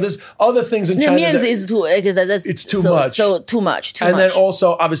mianzi. You know, there's other things in China. Mianzi is too, because it's too much. So too much. And then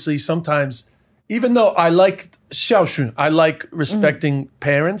also, obviously, sometimes, even though I like xiaoxun, I like respecting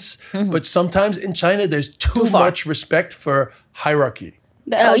parents, but sometimes in China, there's too much respect for hierarchy.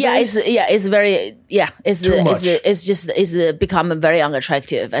 It's very Too much. it's become very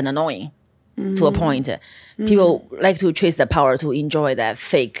unattractive and annoying to a point. People like to chase the power to enjoy that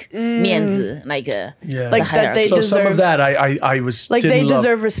fake 面子, like Like the that hierarchy. they So deserve, some of that I was like didn't they love.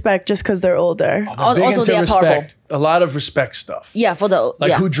 deserve respect just because they're older. Big Also, into they are powerful. respect, a lot of respect stuff. Yeah, for the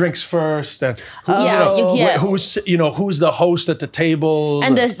Like who drinks first and who, who's the host at the table.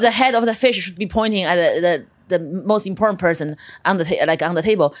 and the head of the fish should be pointing at the most important person on the on the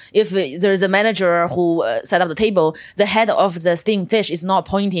table. If there's a manager who set up the table, the head of the steamed fish is not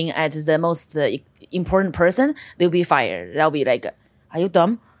pointing at the most important person, they'll be fired. They'll be like, "Are you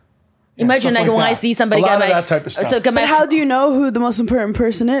dumb?" Imagine stuff like when that. I see somebody A lot get of my, that type of stuff. get my But how do you know who the most important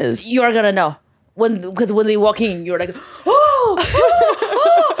person is? you are gonna know because when they walk in, you're like, oh,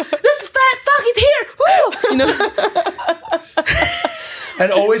 this fat fuck is here. Oh. You know,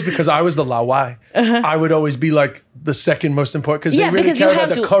 And always, because I was the lawai, I would always be like the second most important because they really because you care about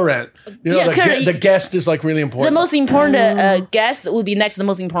have the to- current. You know, Yeah, current. the guest is like really the important. most important guest would be next to the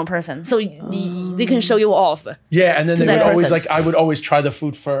most important person, so they can show you off. Yeah, and then they that would always process. I would always try the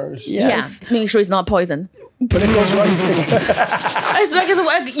food first. Yes. Yeah, make sure it's not poison. But it goes right. It's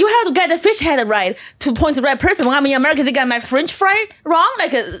like you have to get the fish head right to point to the right person. When I'm in America, they got my French fry wrong.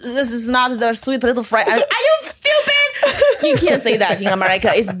 Like this is not the sweet potato fry. Are you stupid? You can't say that in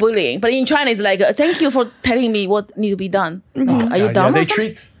America. It's bullying. But in China, it's like thank you for telling me what needs to be done. Are you dumb? They or something?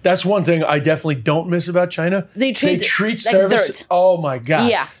 treat. That's one thing I definitely don't miss about China. They treat like service. dirt. Oh my god.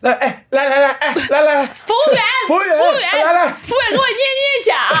 Yeah. La, la, la, la, la. 服务员，服务员，来来。服务员，给我捏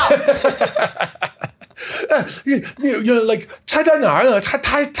脚。 You know, like 菜在哪儿呢？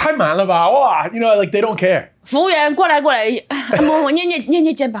太满了吧？哇，you know, like they don't care. 服务员过来，按摩我，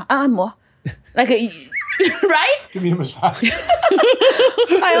捏肩膀，按摩。Like, right? Give me a massage.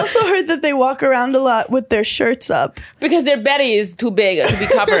 I also heard that they walk around a lot with their shirts up. Because their belly is too big to be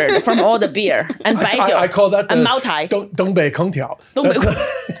covered from all the beer and 白酒 I call that the and 茅台。东北空调。东北 Because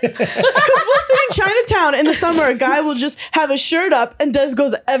we'll sit in Chinatown in the summer, a guy will just have a shirt up, and Des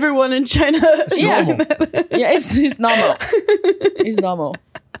goes, everyone in China. Yeah. Normal. Yeah, it's normal. It's normal.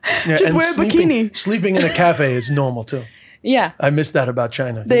 Yeah, Just and wear a bikini. Sleeping in a cafe is normal too. Yeah. I miss that about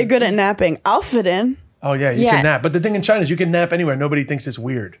China. They're good at napping. I'll fit in. Oh yeah, you Yeah. can nap. But the thing in China is you can nap anywhere. Nobody thinks it's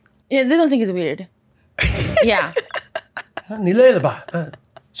weird. Yeah, they don't think it's weird. Yeah. 你累了吧？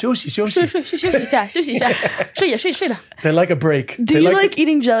休息。休息一下，睡了。 They like a break. Do you like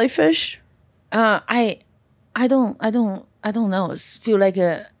eating jellyfish? I don't know. Feel like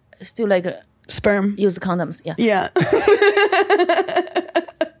Sperm. use condoms. Yeah. Yeah.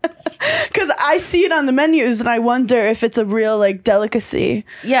 Because I see it on the menus and I wonder if it's a real like delicacy.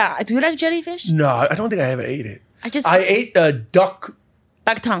 Yeah. Do you like jellyfish? No, I don't think I ever ate it. I ate duck.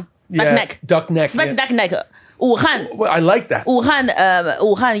 duck tongue, Yeah, duck neck, duck neck. spicy Yeah. duck neck. 武汉 Well, I like that. 武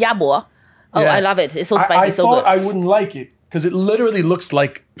汉鸭脖. Oh, Yeah. I love it. It's so I spicy, so thought good. I wouldn't like it because it literally looks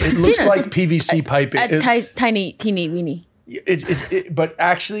like Penis. PVC pipe. Tiny, teeny, weeny. But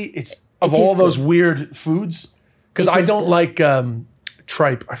actually, it's of It tastes all those good. weird foods because It I tastes don't good. like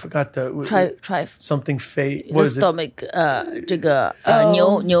tripe. I forgot the Try. something fey. Your What is it? stomach, 这个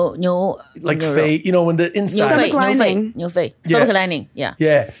牛 Like 牛肉 fey? You know, when the 牛 inside. Stomach 肺 lining. 牛肺 Yeah. stomach lining. Yeah.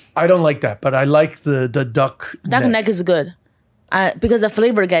 Yeah, I don't like that, but I like the duck. Duck neck is good. Because the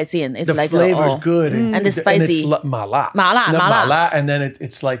flavor gets in. It's The like flavor's oh. good And the it's spicy. mala, Mala, Not mala. mala, and then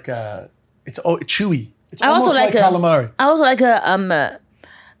it's like it's chewy. It's I also almost like calamari. I also like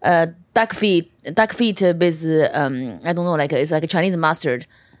duck feet with I don't know, like it's like a Chinese mustard.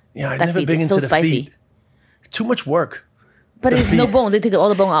 Yeah, I've duck never feet. been It's into so the spicy. feet. Too much work. But it's no bone. They take all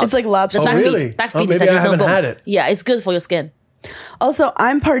the bone out. It's like lobster. The duck Oh, really? feet. Duck Oh, feet is maybe like I no haven't bone. had it. Yeah, it's good for your skin. Also,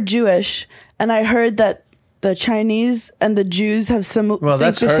 I'm part Jewish, and I heard that the Chinese and the Jews have Well,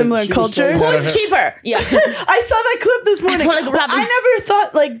 that's her. similar in She was saying culture. that. Who is cheaper? Yeah. I saw that clip this morning. saw, like, Well, I never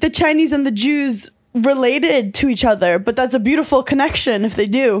thought like the Chinese and the Jews related to each other, but that's a beautiful connection if they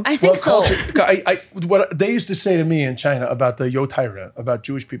do. I think so. What they used to say to me in China about the Yotaira, about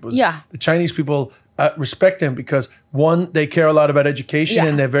Jewish people, Yeah. the Chinese people respect them because one, they care a lot about education Yeah.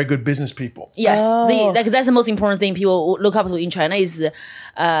 and they're very good business people. Yes, that's the most important thing people look up to in China is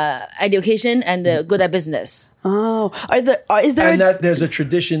education and good at business. Oh, is there? And that there's a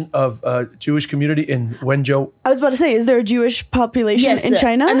tradition of Jewish community in Wenzhou. I was about to say, is there a Jewish population in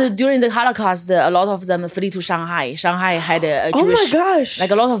China? And during the Holocaust, a lot of them flee to Shanghai. Shanghai had a Jewish, oh my gosh!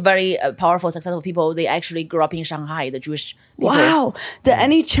 like a lot of very powerful, successful people. They actually grew up in Shanghai. The Jewish people. Wow. Did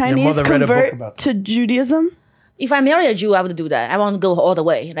any Chinese mother read a book convert about to Judaism? If I marry a Jew, I would do that. I want to go all the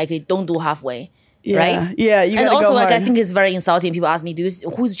way. Like don't do halfway. Yeah. Right? Yeah, you And gotta also, go like, hard. I think it's very insulting. People ask me,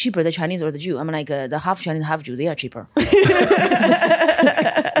 who's cheaper, the Chinese or the Jew? I'm like, the half Chinese, half Jew, they are cheaper.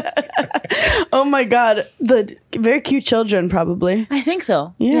 Oh my God, the very cute children, probably. I think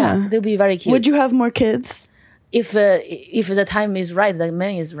so. Yeah. They'll be very cute. Would you have more kids? If the time is right, the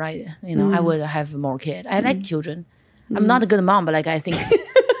man is right, I would have more kids. I like children. I'm not a good mom, but like I think,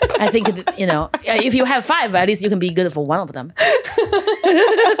 if you have 5, at least you can be good for one of them.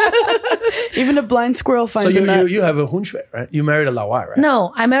 Even a blind squirrel So finds a nut. you have a hunshui, right? You married a Lawai, right?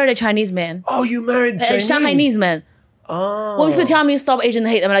 No, I married a Chinese man, Oh, you married a Chinese. Shanghainese man. Oh. When people tell me stop Asian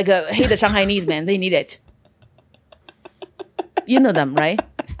hate, I'm like, hate the Shanghainese man. They need it. You know them, right?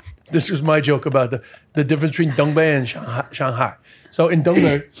 This was my joke about the difference between Dongbei and Shanghai. So in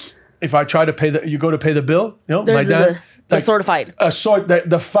Dongbei, if I try to you go to pay the bill, my There's dad. the sword fight.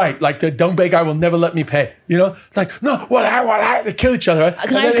 The fight, like the Dongbei guy will never let me pay. Like no, what I, they kill each other. Right?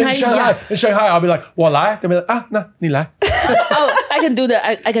 Can And then I- in Shanghai, I'll be like, 我来. They'll be like, no, 你来. Oh, I can do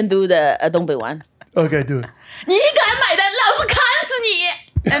the Dongbei one. Okay, do it. 你敢买的，老子砍死你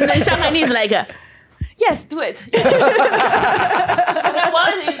And then Shanghainese like, yes, do it. My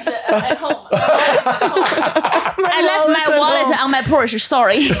wallet is at home. I left my wallet on my Porsche.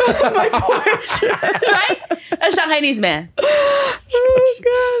 Sorry. My Porsche. Right? A Shanghainese man. Oh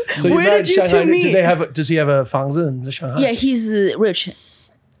God. So you Where married did you Shanghai. two meet? Does he have a 房子in Shanghai? Yeah, he's rich,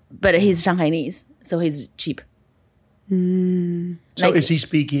 but he's Shanghainese, so he's cheap. So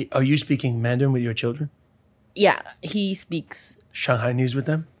are you speaking Mandarin with your children? Yeah, he speaks. Shanghainese with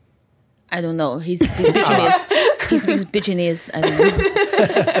them? I don't know. He speaks Bitchinese. He speaks Bitchinese. I don't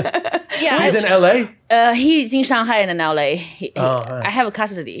know. Yeah, He's in LA? he's in Shanghai and in LA. Right. I have a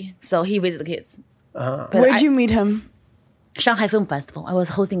custody, so he visits the kids. But Where'd you meet him? Shanghai Film Festival. I was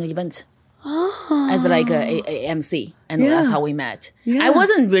hosting an event as like a MC, and Yeah. that's how we met. Yeah. I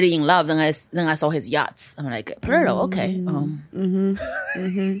wasn't really in love. Then I saw his yachts. I'm like, Plural, okay.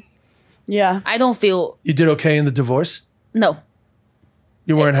 Yeah. I don't feel You did okay in the divorce? no.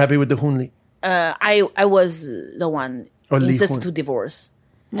 You weren't happy with the Hunli? I was the one Or insisted Li-hun. to divorce,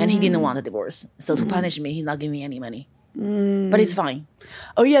 and he didn't want a divorce. So to punish me, he's not giving me any money. But it's fine.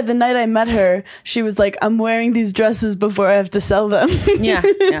 Oh yeah, the night I met her, she was like, "I'm wearing these dresses before I have to sell them." Yeah.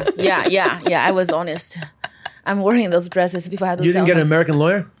 I was honest. I'm wearing those dresses before I have to You sell didn't get an them. American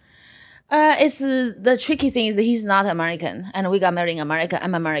lawyer? It's the tricky thing is that he's not American, and we got married in America.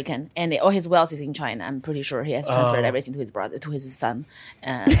 I'm American, and all his wealth is in China. I'm pretty sure he has transferred everything to his brother, to his son,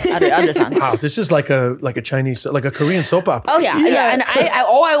 other son. Wow, this is like a Chinese, like a Korean soap opera. Oh yeah. And I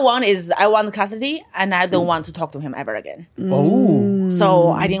all I want is I want custody, and I don't want to talk to him ever again. Oh.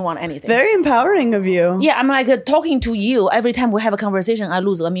 So I didn't want anything. Very empowering of you. Yeah, I'm like talking to you every time we have a conversation. I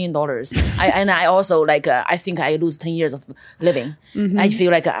lose $1 million. I also like I think I lose 10 years of living. I feel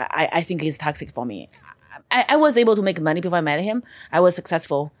like I think it's toxic for me. I was able to make money before I met him. I was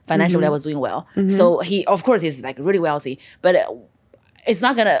successful financially. I was doing well. So he, of course, is like really wealthy, but it's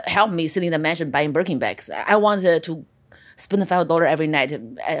not gonna help me sitting in the mansion buying Birkin bags. I wanted to spend $5 every night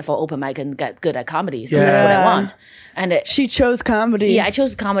for open mic and get good at comedy. So that's what I want. And She chose comedy. yeah, I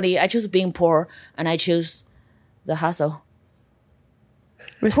chose comedy. I chose being poor, and I chose the hustle.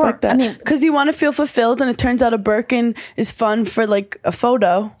 Respect that. I mean- because you want to feel fulfilled, and it turns out a Birkin is fun for like a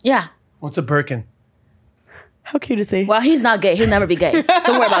photo. Yeah. What's a Birkin? How cute is he? Well, he's not gay. He'll never be gay. Don't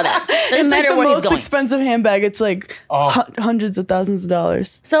worry about that. Doesn't it's like matter the where he's most going. expensive handbag. It's like hundreds of thousands of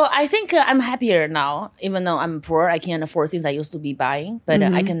dollars. So I think I'm happier now, even though I'm poor. I can't afford things I used to be buying, but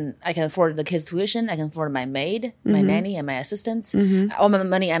I can afford the kids' tuition. I can afford my maid, my nanny, and my assistants. All my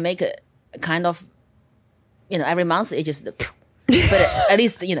money I make, kind of, every month it just. But at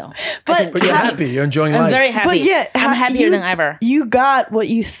least But You're happy. You're enjoying life. I'm very happy. But yeah, I'm happier than ever. You got what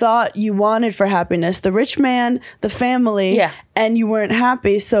you thought you wanted for happiness: the rich man, the family, Yeah. and you weren't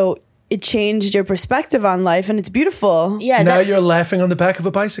happy. So it changed your perspective on life, and it's beautiful. Yeah. Now you're laughing on the back of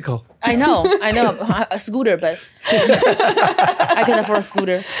a bicycle. I know, a scooter, but I can afford a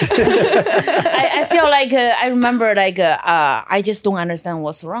scooter. I feel like I remember like I just don't understand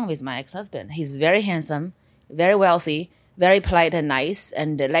what's wrong with my ex-husband. He's very handsome, very wealthy, very polite and nice,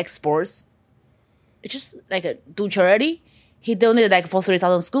 and likes sports. It's just like do charity. He donated like for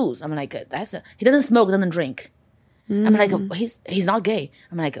 3,000 schools. I'm like he doesn't smoke, doesn't drink. I'm like he's not gay.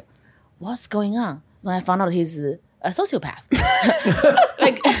 I'm like, what's going on? Then I found out he's a sociopath.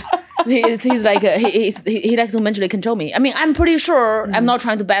 Like. He's like he likes to mentally control me. I mean, I'm pretty sure I'm not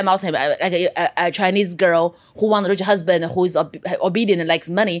trying to badmouth him. Like a Chinese girl who wants a rich husband who is obedient and likes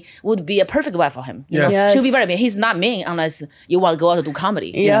money would be a perfect wife for him. You know? Yes. She'll be very mean. He's not mean unless you want to go out to do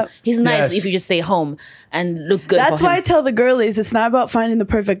comedy. You know? He's nice if you just stay home and look good. That's for why him. I tell the girlies it's not about finding the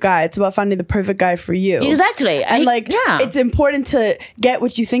perfect guy. It's about finding the perfect guy for you. Exactly. And it's important to get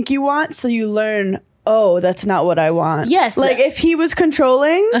what you think you want, so you learn. Oh, that's not what I want. Yes. Like if he was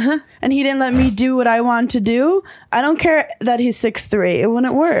controlling and he didn't let me do what I want to do, I don't care that he's 6'3". It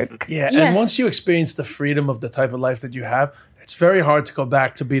wouldn't work. Yeah, Yes. and once you experience the freedom of the type of life that you have, it's very hard to go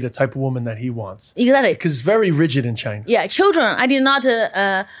back to be the type of woman that he wants. Exactly. Because it's very rigid in China. Yeah, children, I did not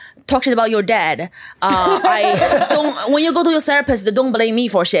talk shit about your dad. I don't. When you go to your therapist, don't blame me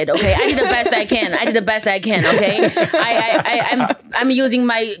for shit. Okay, I did the best I can. Okay, I'm using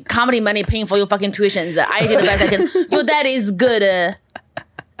my comedy money paying for your fucking tuitions. I did the best I can. Your dad is good.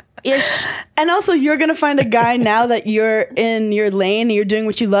 Ish. And also, you're going to find a guy now that you're in your lane and you're doing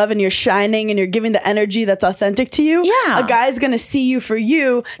what you love and you're shining and you're giving the energy that's authentic to you. Yeah. A guy's going to see you for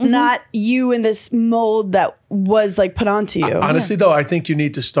you, not you in this mold that was like put onto you. Honestly, though, I think you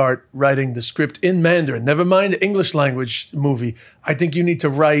need to start writing the script in Mandarin. Never mind the English language movie. I think you need to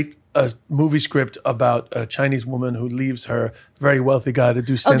write a movie script about a Chinese woman who leaves her very wealthy guy to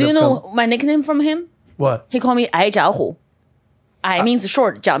do Oh, stand-up do you know comedy. my nickname from him? What? He called me 矮脚虎. 矮 means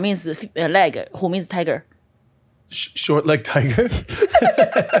short, 脚 means leg, 虎 means tiger. Short-legged tiger? What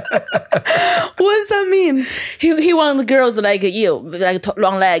does that mean? He wants girls like you, like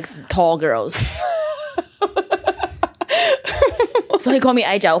long legs, tall girls. So he called me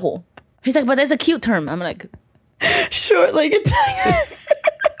矮脚虎. He's like, but that's a cute term. I'm like, Short-legged tiger.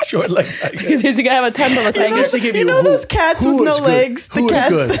 Short-legged tiger. he's gonna have a temper of a tiger. Just to give You know who- those cats who with no is good? legs? The Who is cats.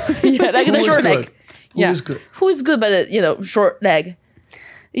 good? Yeah, like Who the is short good? leg. Who is good? Who is good, but short leg?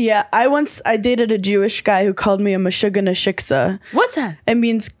 Yeah, I dated a Jewish guy who called me a mashugana shiksa. What's that? It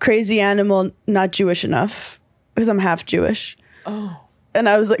means crazy animal, not Jewish enough, because I'm half Jewish. Oh. And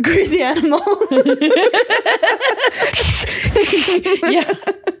I was like, crazy animal. Yeah.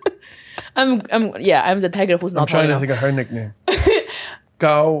 I'm the tiger who's not I'm trying to tall think of her nickname.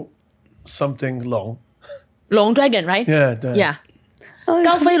 Gao something Long. Long dragon, right? Yeah. Yeah.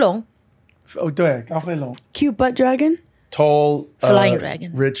 高飞龙. Oh, 对, Gao Fei Long. Cute butt dragon. Tall, Flying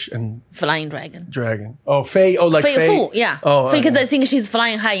dragon. rich and Flying dragon. dragon. Oh, Fei. Oh, like Fei. Fei Fu, yeah. Oh, because I think she's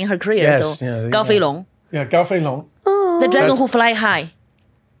flying high in her career. Yes, so yeah, 高飞龙. Yeah, Gao Fei Long. The dragon That's- who fly high.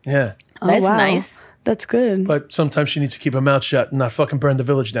 Yeah. That's wow. nice. That's good. But sometimes she needs to keep her mouth shut and not fucking burn the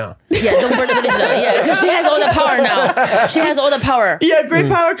village down. Yeah, don't burn the village down. Yeah, because she has all the power now. She has all the power. Yeah, great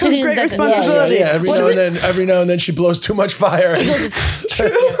power comes She great didn't- responsibility. Yeah, every now and then she blows too much fire.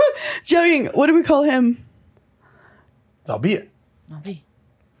 Joe Ying, what do we call him? That'll be it. Grumpy.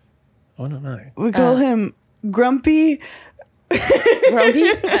 Oh, no. We call him Grumpy.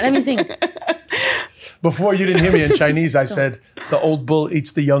 Let me sing. Before you didn't hear me in Chinese, I said the old bull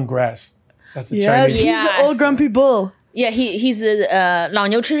eats the young grass. That's the Yes, Chinese. he's Yes. the old grumpy bull. Yeah, he's 老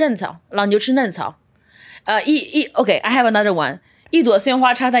牛吃嫩草，老牛吃嫩草。Okay, I have another one. 一朵鲜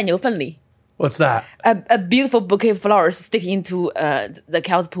花插在牛粪里。 What's that? A beautiful bouquet of flowers sticking into the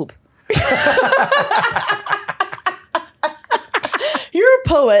cow's poop. You're a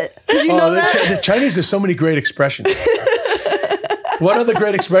poet. Did you know that? The Chinese have so many great expressions. What other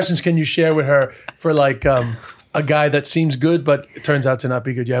great expressions can you share with her for like a guy that seems good but it turns out to not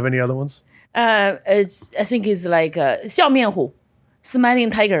be good? You have any other ones? I think it's like 笑面虎, smiling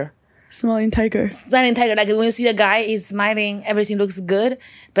tiger. Smiling tiger. Smiling tiger, like when you see a guy, he's smiling, everything looks good,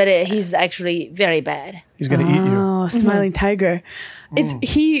 but he's actually very bad. He's going to eat you. Oh, smiling tiger. It's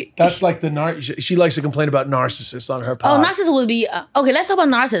he. That's like she likes to complain about narcissists on her pod. Oh, narcissist would be okay. Let's talk about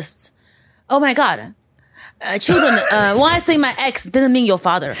narcissists. Oh my god, children. When I say my ex, doesn't mean your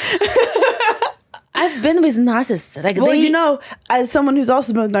father. I've been with narcissists. Like Well, as someone who's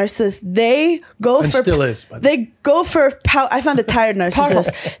also been a narcissist, they go And for still is, by the way. they go for I found a tired narcissist.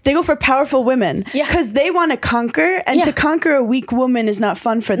 They go for powerful women Yeah. because they want to conquer, and to conquer a weak woman is not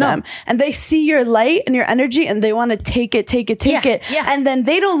fun for them. And they see your light and your energy, and they want to take it, Yeah. and then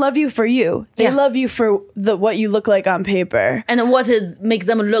they don't love you for you. They Yeah. love you for what you look like on paper. and what it make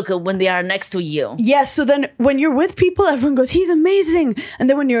them look when they are next to you. Yes. So then when you're with people, everyone goes, he's amazing. And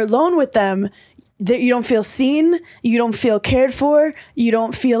then when you're alone with them, you don't feel seen. You don't feel cared for. You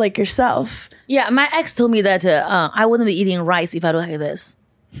don't feel like yourself. Yeah, my ex told me that I wouldn't be eating rice if I look like this.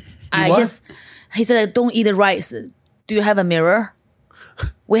 what? He said, don't eat rice. Do you have a mirror?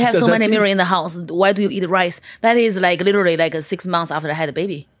 We have said so that many to you? mirrors in the house. Why do you eat rice? That is like literally like 6 months after I had a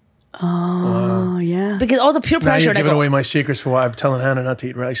baby. Oh, yeah. Because all the peer Now pressure. you're like, giving away my secrets for why I'm telling Hannah not to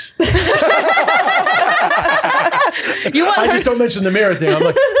eat rice. you want I her just don't mention the mirror thing. I'm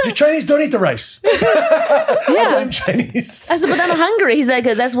like, you Chinese don't eat the rice. I blame Chinese. I said, but I'm hungry. He's like,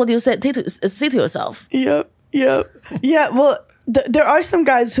 that's what you said. Say to yourself. Yep. Yeah. Well, there are some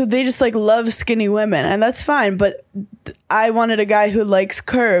guys who they just like love skinny women, and that's fine. But I wanted a guy who likes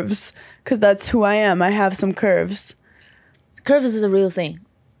curves because that's who I am. I have some curves. Curves is a real thing.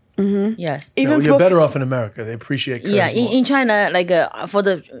 Mm-hmm. Yes. No, you're better off in America. They appreciate curves Yeah, more. in China, like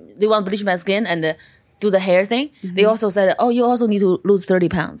they want to bleach my skin and do the hair thing. They also said, oh, you also need to lose 30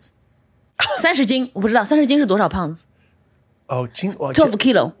 pounds. 30斤，我不知道30斤是多少 pounds? Oh, 12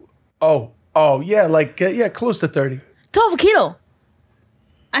 kilo. Yeah, like close to 30. 12 kilo.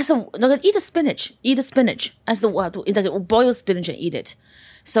 I said, eat the spinach. I said, what? Like, boil spinach and eat it.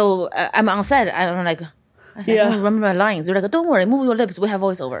 So I'm on set. I'm like, I said, I don't remember my lines. They're like, don't worry, move your lips. We have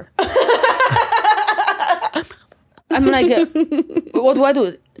voiceover. I'm like, what do I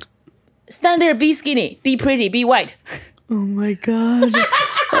do? Stand there, be skinny, be pretty, be white. Oh my god.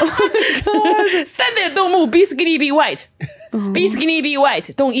 Stand there, don't move, be skinny, be white. Be skinny, be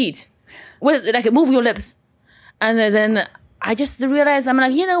white, don't eat. Like, move your lips. And then I just realized, I'm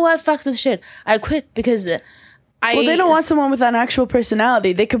like, you know what? Fuck this shit. I quit because Well, they don't want someone with an actual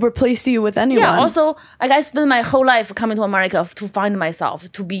personality. They could replace you with anyone. Yeah, also, like I spent my whole life coming to America to find myself,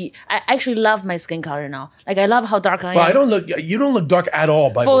 I actually love my skin color now. Like, I love how dark I am. You don't look dark at all,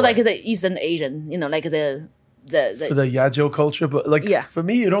 by the For way. like the Eastern Asian, like the For the Yajo culture, but like Yeah. for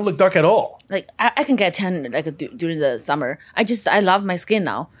me, you don't look dark at all. like I can get tan like during the summer. I love my skin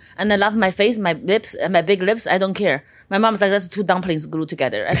now, and I love my face, my lips, and my big lips. I don't care. My mom's like, that's two dumplings glued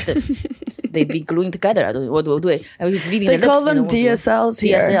together. I said, they'd be gluing together. I don't. What do I do? I was leaving They the call lips. them DSLs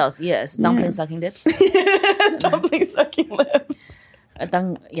here. DSLs, yes, dumpling sucking lips. Dumpling sucking lips.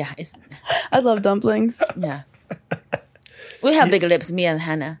 It's I love dumplings. yeah. We have big lips, me and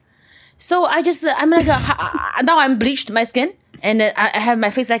Hannah. So I'm like, now I'm bleached my skin, and I have my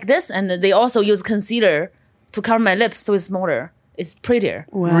face like this, and they also use concealer to cover my lips, so it's smaller, it's prettier.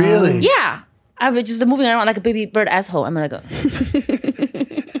 Wow. Really? Yeah, I was just moving around like a baby bird asshole. I'm like,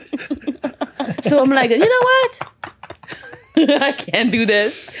 so I'm like, you know what? I can't do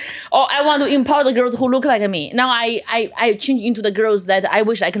this. Or I want to empower the girls who look like me. Now I change into the girls that I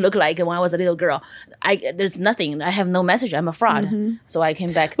wish I could look like when I was a little girl. There's nothing. I have no message. I'm a fraud. So I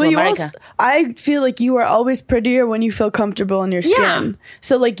came back to America. I feel like you are always prettier when you feel comfortable in your skin. Yeah.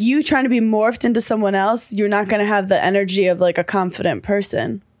 So like you trying to be morphed into someone else, you're not going to have the energy of like a confident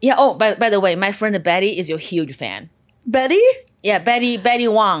person. Yeah. Oh, by the way, my friend Betty is your huge fan. Betty? Yeah, Betty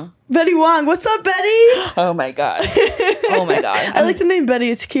Wong. Betty Wong. What's up, Betty? Oh my god. Oh my god. I like the name Betty.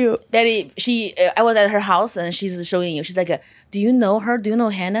 It's cute. Betty, I was at her house and she's showing you. She's like, do you know her? Do you know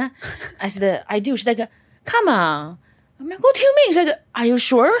Hannah? I said, I do. She's like, come on. I'm like, what do you mean? She's like, are you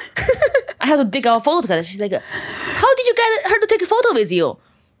sure? I have to dig out a photo together. She's like, how did you get her to take a photo with you?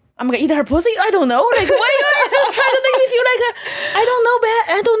 I'm gonna eat her pussy? I don't know. Like, why are you trying to make me feel like I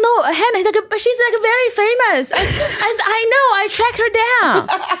don't know Hannah. He's like, but she's like very famous. I know. I track her down.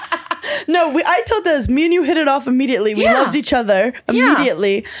 No, I told us, me and you hit it off immediately. We loved each other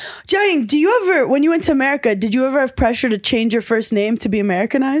immediately. Jiaying, do you ever, when you went to America, did you ever have pressure to change your first name to be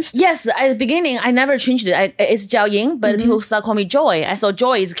Americanized? Yes, at the beginning, I never changed it. It's Jiaying, but people start calling me Joy. I saw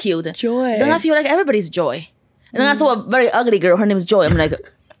Joy is cute. Joy. Then I feel like everybody's Joy. And then I saw a very ugly girl. Her name is Joy. I'm like,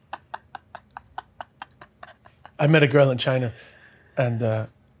 I met a girl in China, and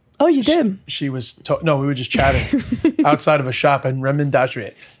Oh, you did? she was we were just chatting outside of a shop in Renmin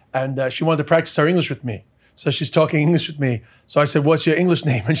Dashui, and she wanted to practice her English with me. So she's talking English with me. So I said, "What's your English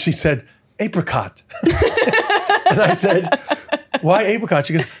name?" And she said, "Apricot." And I said, Why apricot?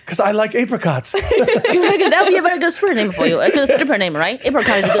 She goes, because I like apricots. You're like, that would be a very good stripper name for you. A good stripper name, right?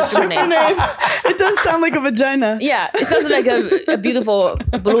 Apricot is a good stripper name. It does sound like a vagina. Yeah, it sounds like a beautiful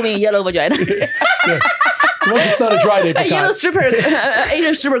blooming yellow vagina. Yeah. Once it's not a dried A apricot. yellow stripper,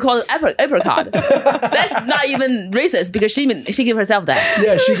 Asian stripper called apricot. That's not even racist because she gave herself that.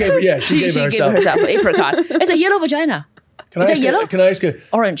 Yeah, she gave herself. Apricot. It's a yellow vagina. Can I ask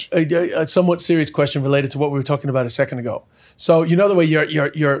Orange. a somewhat serious question related to what we were talking about a second ago? So you know the way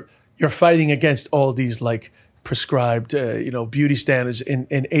you're fighting against all these like prescribed beauty standards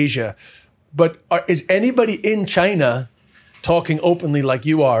in Asia, but is anybody in China talking openly like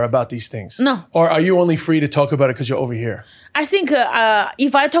you are about these things? No. Or are you only free to talk about it because you're over here? I think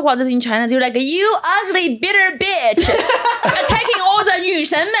if I talk about this in China, they're like, you ugly, bitter bitch, attacking all the 女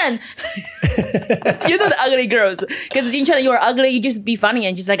神们. You're not ugly girls. Because in China, you're ugly, you just be funny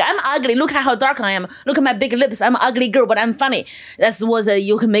and just like, I'm ugly, look at how dark I am. Look at my big lips. I'm an ugly girl, but I'm funny. That's what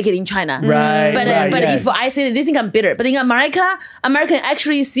you can make it in China. Right. But if I say this, they think I'm bitter. But in America, American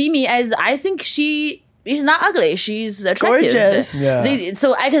actually see me as, I think she's not ugly. She's attractive. Gorgeous. Yeah.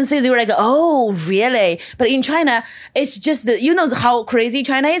 So I can say they were like, oh, really? But in China, it's just, you know how crazy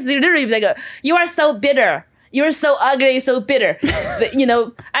China is? They're literally like, you are so bitter. You're so ugly, so bitter.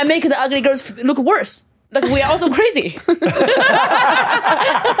 I make the ugly girls look worse. Like, we are also crazy.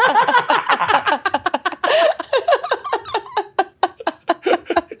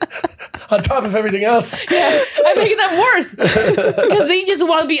 On top of everything else. I make them worse. Because they just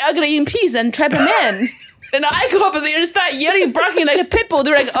want to be ugly in peace and trap a man. And I go up and they start yelling, barking like a pit bull.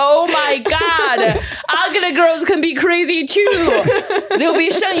 They're like, oh my God, ugly girls can be crazy too. They'll be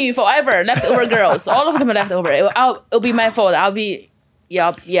Shengyu forever, leftover girls. All of them are leftover. It'll be my fault. I'll be,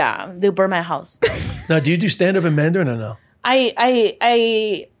 yeah, they'll burn my house. Now, do you do stand-up in Mandarin or no?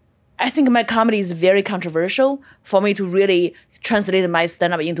 I think my comedy is very controversial for me to really translate my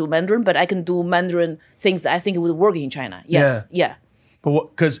stand-up into Mandarin, but I can do Mandarin things I think it would work in China. Yes, yeah. But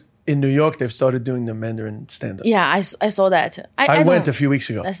because in New York, they've started doing the Mandarin stand-up. Yeah, I saw that. I went a few weeks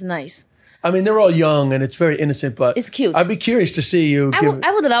ago. That's nice. I mean, they're all young and it's very innocent, but it's cute. I'd be curious to see you.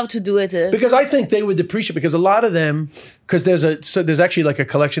 I would love to do it. Because I think they would appreciate, because a lot of them, because there's actually like a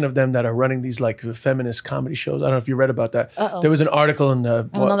collection of them that are running these like feminist comedy shows. I don't know if you read about that. Uh-oh. There was an article in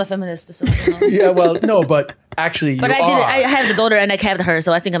I'm not a feminist. So yeah, well, no, but actually you but are. I have the daughter and I kept her,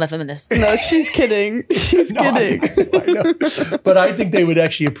 so I think I'm a feminist. No, she's kidding. She's kidding. I know. But I think they would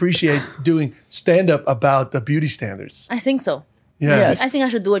actually appreciate doing stand-up about the beauty standards. I think so. Yes. I think I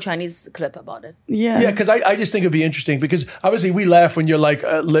should do a Chinese clip about it. Yeah, because I just think it'd be interesting, because obviously we laugh when you're like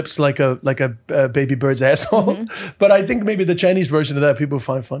lips like a baby bird's asshole, but I think maybe the Chinese version of that people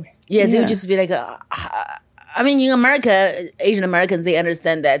find funny. Yeah, they would just be like, I mean, in America, Asian Americans, they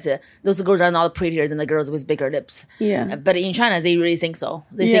understand that those girls are not prettier than the girls with bigger lips. Yeah. But in China, they really think so.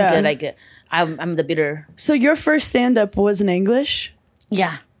 They think like I'm the bitter. So your first stand-up was in English?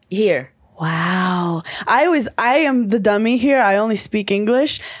 Yeah, here. Wow. I am the dummy here. I only speak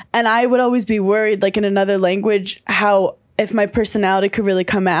English. And I would always be worried, like in another language, how if my personality could really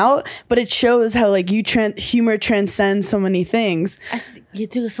come out. But it shows how like humor transcends so many things. You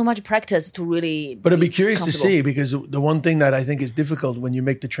took so much practice to really. But I'd be curious to see, because the one thing that I think is difficult when you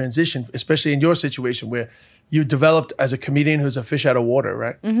make the transition, especially in your situation where you developed as a comedian who's a fish out of water,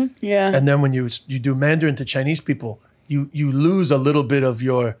 right? Mm-hmm. Yeah. And then when you do Mandarin to Chinese people, you lose a little bit of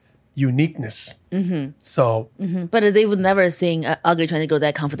your uniqueness. Mm-hmm. So, but they would never sing ugly Chinese girl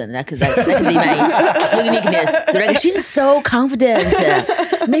that confident. That could be my uniqueness. They're like, she's so confident.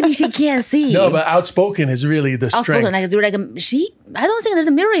 Maybe she can't see. no, but outspoken is really the strength. Outspoken, like they're like I don't think there's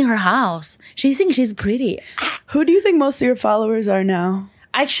a mirror in her house. She thinks she's pretty. Who do you think most of your followers are now?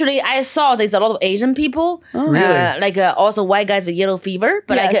 Actually, I saw there's a lot of Asian people, Really? also white guys with yellow fever,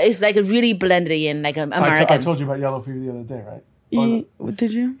 but Yes. it's like really blended in, like American. I told you about yellow fever the other day, right?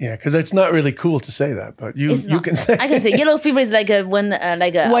 Did you? Yeah, because it's not really cool to say that, but you can say. I can say yellow fever is like when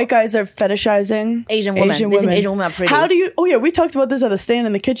White guys are fetishizing Asian women. They think Asian women are pretty. How do you? Oh yeah, we talked about this at the stand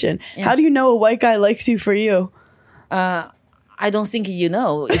in the kitchen. Yeah. How do you know a white guy likes you for you? I don't think you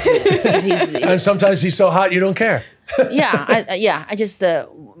know if he's. And sometimes he's so hot you don't care. I just I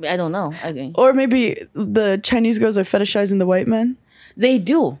don't know. Or maybe the Chinese girls are fetishizing the white men. They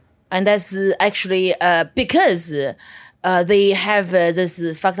do, and that's actually because they have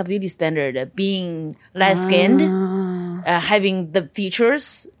this fucked up beauty standard, being light skinned, having the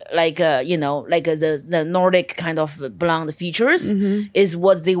features like the Nordic kind of blonde features is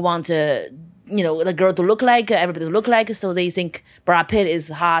what they want the girl to look like, everybody to look like. So they think Brad Pitt is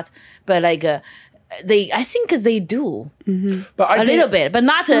hot, but like. I think they do But a little bit, but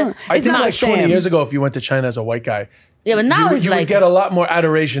not. I think not like the 20 same. years ago, if you went to China as a white guy, Yeah, but now it's you like would get a lot more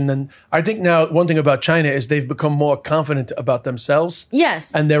adoration than I think now. One thing about China is they've become more confident about themselves.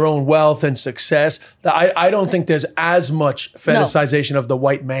 yes. And their own wealth and success. That I don't think there's as much fetishization of the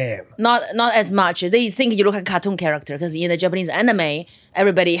white man. Not as much. They think you look like a cartoon character because in the Japanese anime,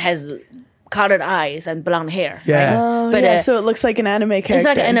 everybody has colored eyes and blonde hair. Yeah. Oh, But, yeah, uh, so it looks like an anime character. It's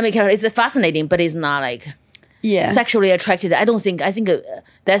like an anime character. It's fascinating, but it's not like Yeah. sexually attracted. I think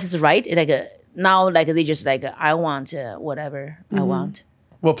that's right. Like now, like they just like I want whatever I want.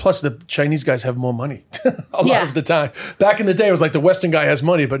 Well, plus the Chinese guys have more money a lot Yeah. of the time. Back in the day, it was like the Western guy has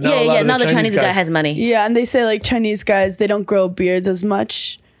money, but now a lot of Now the Chinese guy guys, has money, Yeah, and they say like Chinese guys, they don't grow beards as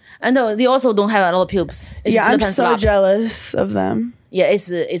much. and they also don't have a lot of pubes. It's Yeah, I'm slip and so slop. jealous of them Yeah, it's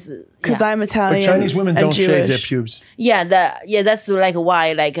because yeah. I'm But Italian. Chinese women and don't shave their Jewish. pubes. That's like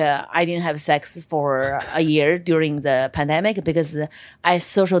why like I didn't have sex for a year during the pandemic because I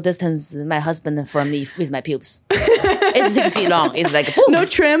social distance my husband from me with my pubes. It's 6 feet long. It's like boom. No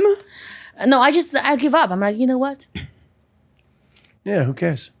trim. No, I give up. I'm like, you know what? Yeah, who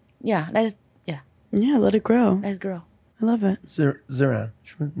cares? Yeah, Yeah, let it grow. let it grow. I love it. Ziran.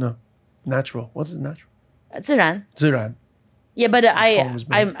 No. Natural. What's it natural? 自然. Ziran. Yeah, but was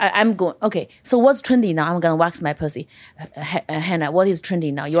made. I'm going. Okay, so what's trendy now? I'm gonna wax my pussy. Hannah, what is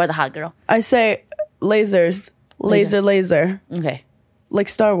trendy now? You are the hot girl. I say lasers. Laser. Okay, Like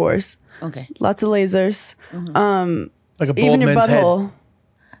Star Wars. okay. Lots of lasers. Like a bald Even your man's head. butthole.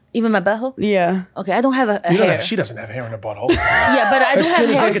 Even my butthole. Yeah. Okay, I don't have a You don't hair. have, she doesn't have hair in her butthole. Yeah, but I Her don't skin have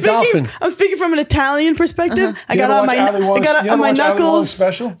is hair. like a dolphin. I'm speaking from an Italian perspective. I You got ever on watch my Ali Wong's- I got you on ever my watch Ali Wong's knuckles.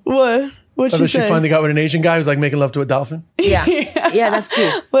 special? What? What'd she She say? finally got with an Asian guy who's like making love to a dolphin. Yeah, yeah, that's true.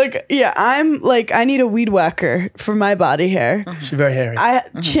 Like, yeah, I'm like, I need a weed whacker for my body hair. She's very hairy. I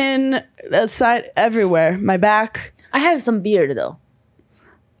chin, side, everywhere, my back. I have some beard though.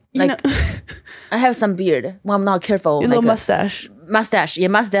 You Like know, I have some beard. Well, I'm not careful. a Like little mustache. mustache. Yeah,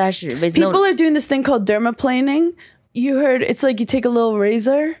 mustache with People no. are doing this thing called dermaplaning. You heard it's like you take a little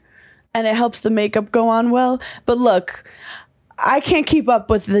razor and it helps the makeup go on well. But look, I can't keep up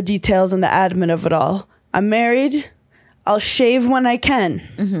with the details and the admin of it all. I'm married. I'll shave when I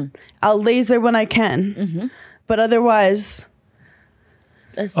can. I'll laser when I can. But otherwise,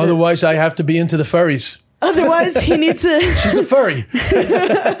 That's, Otherwise, I have to be into the furries. he needs to. She's a furry.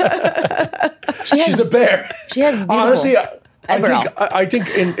 She's a bear. she has beautiful. Honestly, eyebrow. I think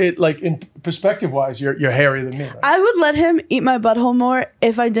in perspective wise, you're hairier than me. Right? I would let him eat my butthole more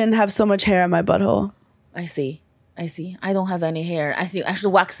if I didn't have so much hair on my butthole. I see. I don't have any hair. I think I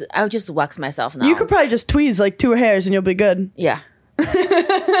should wax. I'll just wax myself now. You could probably just tweeze like 2 hairs and you'll be good. Yeah.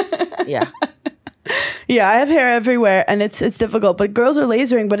 Yeah. Yeah, I have hair everywhere and it's difficult. But girls are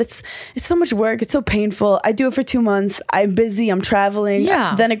lasering, but it's so much work. It's so painful. I do it for 2 months. I'm busy. I'm traveling.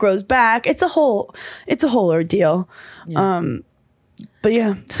 Yeah. Then it grows back. It's a whole ordeal. But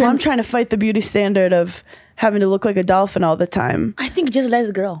yeah, so I'm trying to fight the beauty standard of having to look like a dolphin all the time. I think just let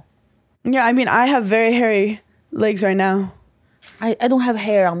it grow. Yeah, I mean, I have very hairy legs right now. I don't have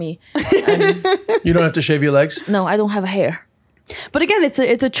hair on me. You don't have to shave your legs. No, I don't have hair. But again, it's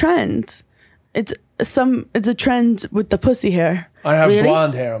a trend. It's a trend with the pussy hair. I have Really?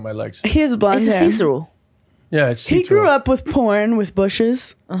 blonde hair on my legs. He has blonde It's hair. see-through. Yeah, it's He see-through. grew up with porn with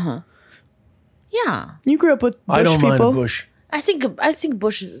bushes. Yeah. You grew up with bush I don't people. mind a bush. I think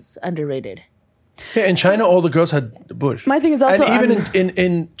bush is underrated. Yeah, in China, all the girls had a bush. My thing is also, and even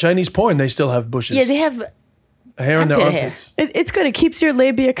in Chinese porn, they still have bushes. Yeah, they have. hair in their armpit hair. armpits. It's good. It keeps your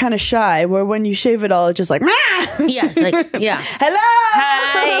labia kind of shy. Where when you shave it all, it's just like, Yes, like yeah. hello.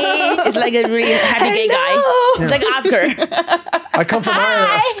 Hi. It's like a really happy gay guy. Hello. It's like Oscar. I come from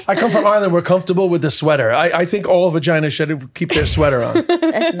Ireland. I come from Ireland. We're comfortable with the sweater. I think all vaginas should keep their sweater on.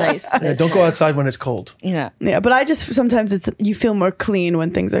 That's nice. Yeah, That's don't go outside when it's cold. Yeah. Yeah, but I just sometimes you feel more clean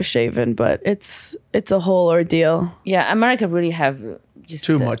when things are shaven, but it's a whole ordeal. Yeah, America really have just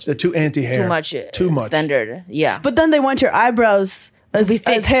Too much. They're too anti-hair. too much much. standard. Yeah. But then they want your eyebrows be thick.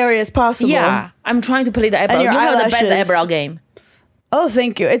 as hairy as possible. yeah, I'm trying to play the eyebrow. your You have the best eyelashes. eyebrow game. Oh,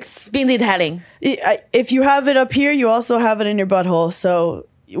 thank you. It's Being the Italian. if you have it up here, you also have it in your butthole. So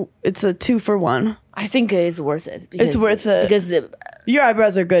it's a 2-for-1. I think it's worth it. Because, worth it. Because Your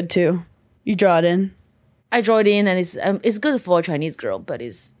eyebrows are good too. You draw it in. I draw it in and it's good for a Chinese girl, but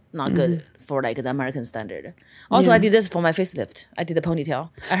it's not good for like the American standard. Also, I did this for my facelift. I did the ponytail.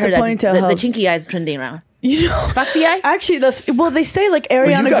 I heard that ponytail the helps. chinky eye is trending around. You know, Foxy eye? actually, they say like Well,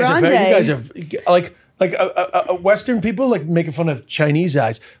 Ariana you guys Grande. you guys have like Western people like making fun of Chinese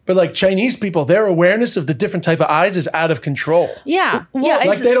eyes, but like Chinese people, their awareness of the different type of eyes is out of control. Yeah. Yeah.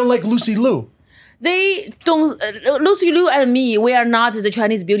 Like they don't like Lucy Liu. They don't. Lucy Liu and me, we are not the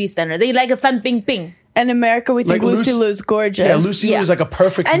Chinese beauty standard. They like Fan Bingbing. In America, we think Like Lucy Liu's gorgeous. Yeah, Lucy Liu is like a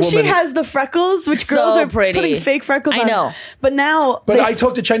perfect and woman. she has the freckles, which So girls are pretty. putting fake freckles on. I know. But now, But I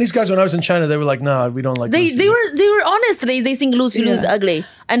talked to Chinese guys when I was in China. They were like, "Nah, we don't like." Lucy They Liu." were honestly they think Lucy Liu is ugly,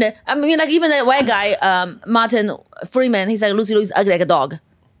 and I mean like even that white guy Martin Freeman, he's like Lucy Liu is ugly like a dog.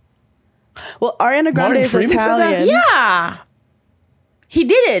 well, Ariana Grande Martin is Freeman said that? Italian. Yeah, he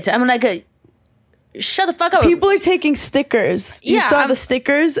did it. I'm like, shut the fuck up. People are taking stickers. You Yeah, saw the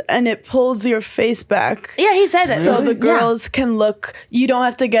stickers, and it pulls your face back. Yeah, he said it. So the girls can look. You don't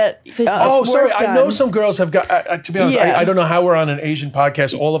have to get. Oh, sorry. work I know done. some girls have got. To be honest, Yeah. I don't know how we're on an Asian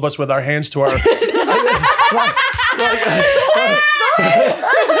podcast. All of us with our hands to our.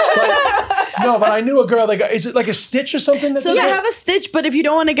 No, but I knew a girl. Like, is it like a stitch or something? So does they it? have a stitch, but if you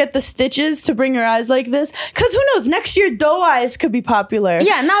don't want to get the stitches to bring your eyes like this, because who knows? Next year, doe eyes could be popular.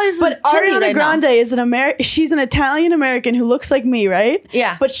 Yeah, now it's But trendy Ariana right now. Grande is she's an Italian American who looks like me, right?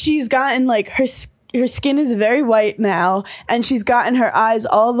 Yeah. But she's gotten like her skin is very white now, and she's gotten her eyes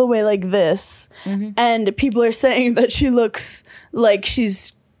all the way like this, Mm-hmm. and people are saying that she looks like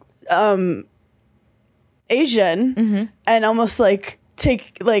she's Asian Mm-hmm. and almost like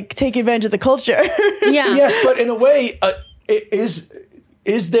take advantage of the culture. Yeah. Yes, but in a way,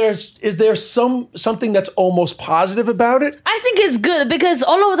 is there something that's almost positive about it? I think it's good because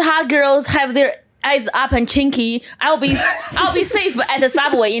all of the hot girls have their eyes up and chinky. I'll be safe at the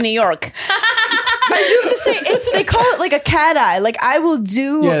subway in New York. I have to say, they call it like a cat eye. Like I will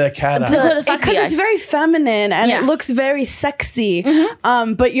do The cat eye. The foxy because eye. it's very feminine and Yeah. it looks very sexy.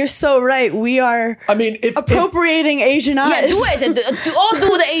 But you're so right. We are I mean, if appropriating Asian eyes. Yeah, do it. All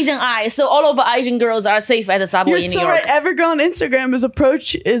do the Asian eye, so all of the Asian girls are safe at the subway You're in so New York. right. Every girl on Instagram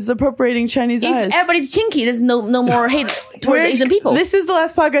is appropriating Chinese eyes. If everybody's chinky, there's no more hate towards Asian people. This is the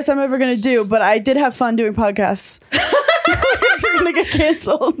last podcast I'm ever going to do, but I did have fun doing podcasts. We're going to get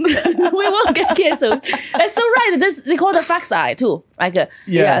canceled. we won't get canceled. That's so right. They call it fox eye too. Like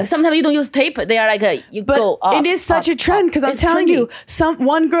Yes. sometimes you don't use tape. They are like you But go up. it is such a trend because I'm It's telling trendy. you,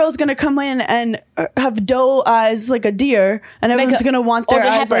 one girl's gonna come in and have doe eyes like a deer, and everyone's gonna want their Audrey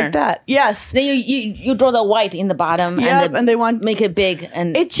eyes Hepburn. like that. Yes, Then you draw the white in the bottom, Yep, and they want- make it big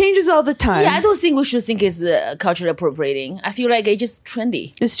and it changes all the time. yeah. I don't think we should think it's culturally appropriating. I feel like it's just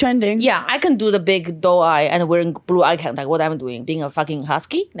trendy. It's trending. Yeah, I can do the big doe eye and wearing blue eye contact. What I'm doing, being a fucking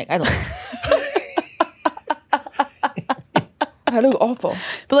husky, like I don't. I look awful.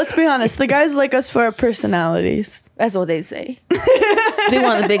 But let's be honest, the guys like us for our personalities. That's what they say. They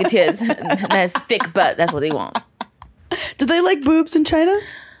want the big tits, nice thick butt. That's what they want. Do they like boobs in China?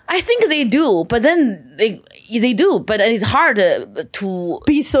 I think they do, but then they do, but it's hard to.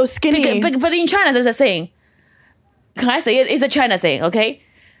 Be so skinny. But in China, there's a saying. Can I say it? It's a China saying, okay?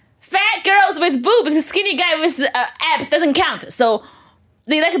 Fat girls with boobs, skinny guy with abs doesn't count. So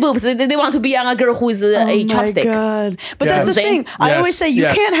they like boobs. They want to be on a girl who is a chopstick. My God. But Yeah. that's the thing. I Yes, always say you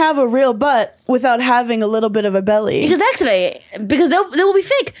yes. can't have a real butt without having a little bit of a belly. Exactly, because they will be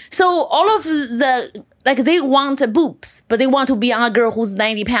fake. So all of the they want boobs, but they want to be on a girl who's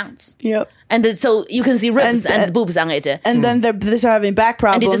 90 pounds, Yep. and so you can see ribs and boobs on it. And then they start having back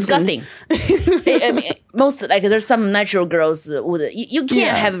problems. And it's disgusting. I mean, most there's some natural girls with you can't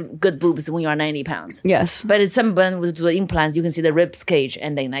Yeah. have good boobs when you are 90 pounds. Yes. But it's someone with the implants, you can see the ribs cage,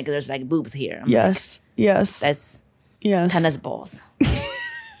 and then there's boobs here. I'm like, Yes. Yes. that's yes. tennis balls.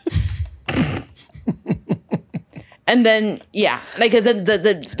 And then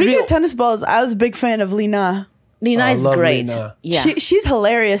the Speaking of tennis balls, I was a big fan of Lina. Lina I is love great. Lina. Yeah, She's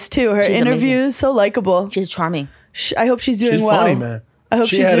hilarious too. Her She's interviews so likable. she's charming. I hope she's doing She's well. funny, man. I hope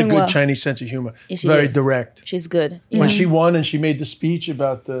she she's had a doing good well. Chinese sense of humor. Yeah, she Very did. direct. She's good. Yeah. When she won and she made the speech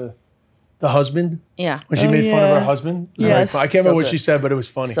about the husband, Yeah. when she made fun of yeah. her husband, it was Yes. very funny. I can't So remember what good. she said, but it was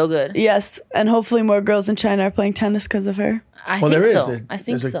funny. So good. Yes, and hopefully more girls in China are playing tennis because of her. I well, think there is. so. I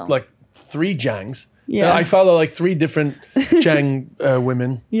think There's so. like 3 Jangs. Yeah. I follow like 3 different Jang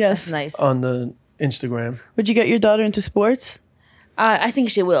women Yes. Nice. on the Instagram. Would you get your daughter into sports? I think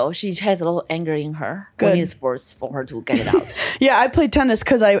she will. She has a little anger in her. Good. We need sports for her to get it out. Yeah, I played tennis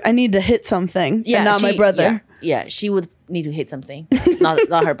because I need to hit something. and not my brother. Yeah, she would need to hit something,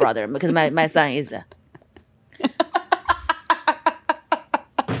 not her brother, because my son is.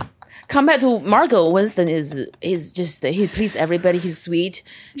 Compared to Margot, Winston is just he please everybody. He's sweet.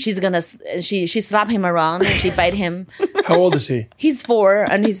 She slap him around and she bite him. How old is he? He's 4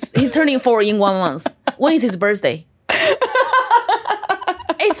 and he's turning 4 in 1 month. When is his birthday?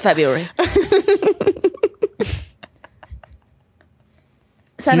 It's February.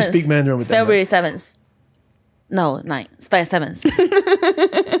 You speak Mandarin with them, February 7th. No, 9th.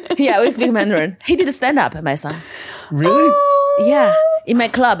 7th. Yeah, we speak Mandarin. He did stand up, my son. Really? Yeah. in my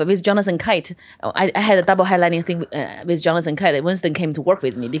club with Jonathan Kite. I had a double headlining thing with Jonathan Kite. Winston came to work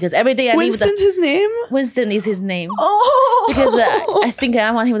with me because every day I leave. Winston's his name? Winston is his name. Oh. Because I think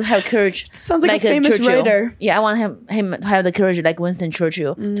I want him to have courage. Sounds like a famous Churchill. writer. Yeah, I want him to have the courage like Winston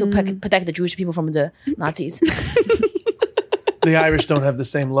Churchill to protect the Jewish people from the Nazis. The Irish don't have the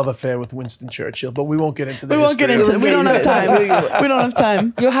same love affair with Winston Churchill, but we won't get into that. We won't get into it. We don't have time. We don't have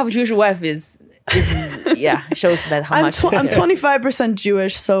time. Your half Jewish wife is shows that how much. I'm 25%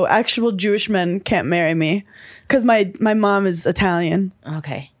 Jewish, so actual Jewish men can't marry me because my mom is Italian.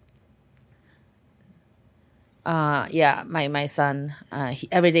 Okay. My son,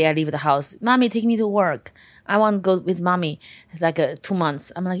 every day I leave the house, mommy, take me to work. I want to go with mommy. It's like 2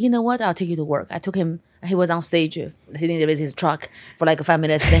 months. I'm like, you know what? I'll take you to work. I took him. He was on stage sitting there with his truck for like 5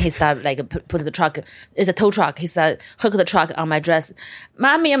 minutes. Then he started like put the truck. It's a tow truck. He started hook the truck on my dress.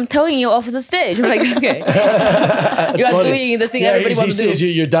 Mommy, I'm towing you off the stage. I'm like, okay. You are doing the thing everybody wants to do. He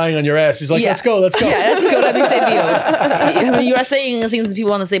sees you're dying on your ass. He's like, let's go. Yeah, let's go. Let me save you. You are saying things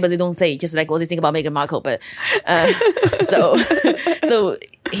people want to say, but they don't say. Just like what they think about Meghan Markle. But so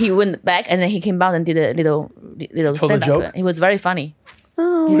he went back and then he came out and did a little stand-up. Joke? It was very funny.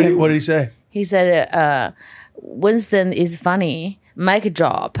 What did he say? He said, Winston is funny, mic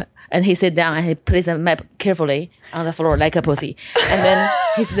drop. And he sat down and he placed a map carefully on the floor like a pussy. And then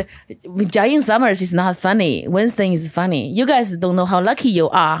he said, Giant Summers is not funny. Winston is funny. You guys don't know how lucky you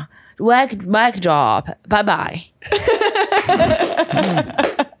are. Mic drop. Bye-bye.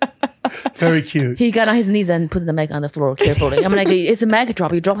 Very cute. He got on his knees and put the mic on the floor carefully. I'm like, it's a mic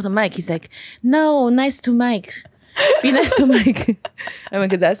drop. You dropped the mic. He's like, no, nice to mic. Be nice to Mike. I mean,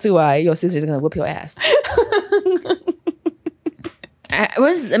 because that's why your sister is gonna whip your ass.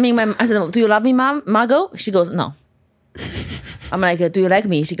 I said, do you love me, Margot? She goes, no. I'm like, do you like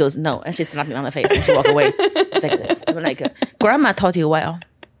me? She goes, no. And she slapped me on the face and she walked away like this. I'm like, Grandma taught you well.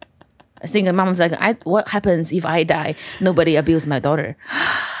 I think Mom's like, what happens if I die? Nobody abused my daughter.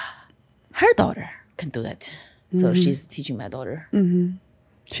 Her daughter can do that. So she's teaching my daughter. Mm-hmm.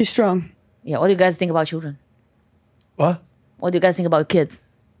 She's strong. Yeah. What do you guys think about children? What? What do you guys think about kids?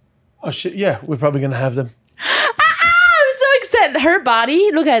 Oh shit! Yeah, we're probably gonna have them. I'm so excited. Her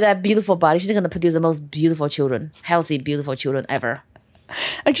body, look at that beautiful body. She's gonna produce the most beautiful children, healthy, beautiful children ever.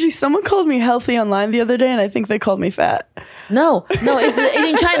 Actually, someone called me healthy online the other day, and I think they called me fat. No, it's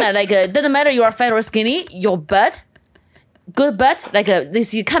in China. Like, doesn't matter you are fat or skinny. Your butt, good butt. Like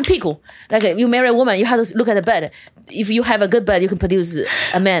this, you can't pickle. Like you marry a woman, you have to look at the butt. If you have a good butt, you can produce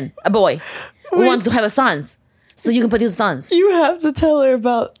a man, a boy. We want to have a sons. So you can produce sons. You have to tell her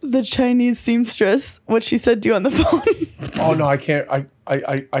about the Chinese seamstress, what she said to you on the phone. Oh no, I can't.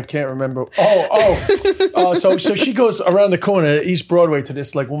 I can't remember. So she goes around the corner at East Broadway to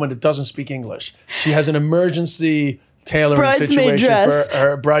this like woman that doesn't speak English. She has an emergency tailoring situation for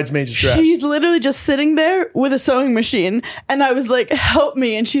her bridesmaid's dress. She's literally just sitting there with a sewing machine, and I was like, "Help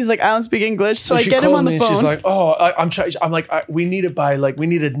me!" And she's like, "I don't speak English," so I get him on the phone. She's like, "Oh, I'm like, we need it by like, we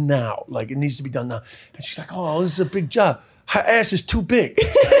need it now. Like, it needs to be done now." And she's like, "Oh, this is a big job. Her ass is too big.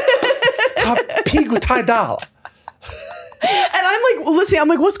 Her 屁股太大了." And I'm like, listen, I'm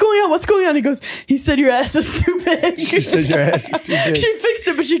like, what's going on? What's going on? He goes, he said your ass is too big. She said your ass is too big. She fixed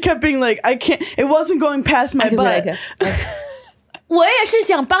it, but she kept being like, I can't, it wasn't going past my butt. 我也是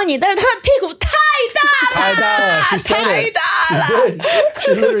想帮你，但是他的屁股太大了。太大了 She said it. She did.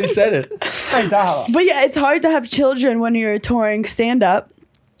 She literally said it. 太大了 But yeah, it's hard to have children when you're touring stand-up.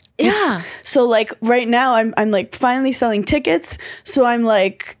 Yeah. So like right now, I'm like finally selling tickets. So I'm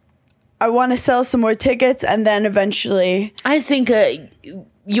like, I want to sell some more tickets, and then eventually, I think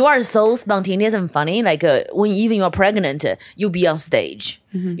you are so spontaneous and funny. Like when even you are pregnant, you'll be on stage.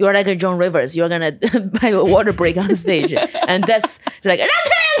 Mm-hmm. You are like a Joan Rivers. You are gonna buy a water break on stage, and that's like and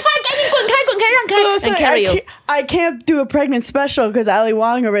carry you. I can't do a pregnant special because Ali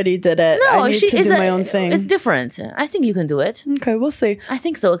Wong already did it. No, I need to do my own thing. It's different. I think you can do it. Okay, we'll see. I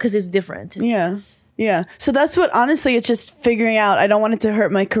think so because it's different. Yeah. Yeah. So that's what, honestly, it's just figuring out. I don't want it to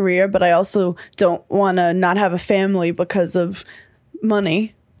hurt my career, but I also don't want to not have a family because of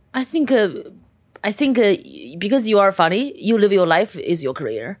money. I think because you are funny, you live your life is your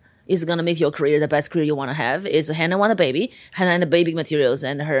career. It's going to make your career the best career you want to have. Is Hannah want a baby, Hannah and the baby materials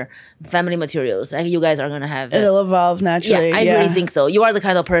and her family materials. Like you guys are going to have. It'll evolve naturally. Yeah, I really think so. You are the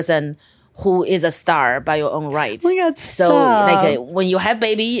kind of person who is a star by your own right. Oh my God, so stop. like when you have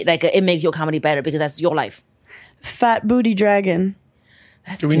baby, like it makes your comedy better because that's your life. Fat booty dragon.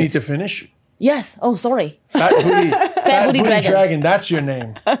 Do we need to finish? Yes. Oh, sorry. Fat booty dragon. That's your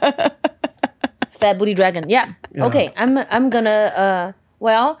name. Fat booty dragon. Yeah. Okay. I'm gonna.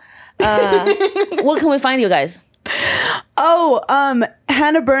 Where can we find you guys?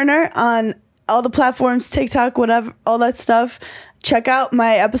 Hannah Berner on all the platforms, TikTok, whatever, all that stuff. Check out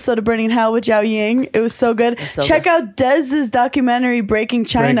my episode of Burning in Hell with Zhao Ying. It was so good. Check out Dez's documentary Breaking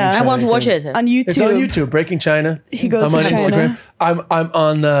China. I want to watch it on YouTube. It's on YouTube. Breaking China. He goes I'm to on China. Instagram. I'm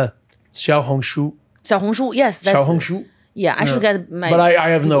on Xiaohongshu. 小红书, yes, that's 小红书. yeah. I should get my. But I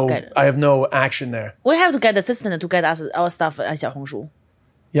have no get- I have no action there. We have to get the assistant to get us our stuff at 小红书.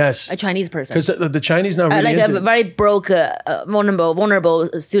 Yes. A Chinese person. Because the Chinese not really Like into a very broke, vulnerable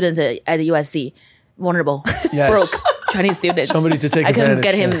student at the USC. Vulnerable, Yes. broke Chinese student. Somebody to take I can advantage,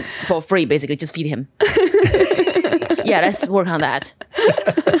 get him yeah. for free, basically. Just feed him. Yeah, let's work on that.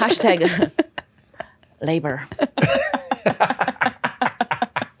 Hashtag labor.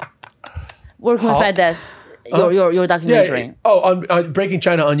 Where can we find this? Your documentary. Yeah. Oh, on Breaking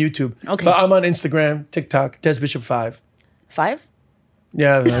China on YouTube. Okay. But I'm on Instagram, TikTok, Des Bishop 5. 5?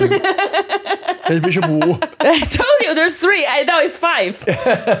 Yeah. Des Bishop 5. I told you there's 3. I know it's 5.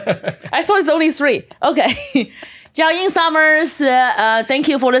 I thought it's only 3. Okay. Zhao Ying Summers, thank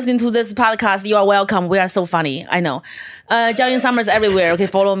you for listening to this podcast. You are welcome. We are so funny. I know. Zhao Ying Summers everywhere. Okay,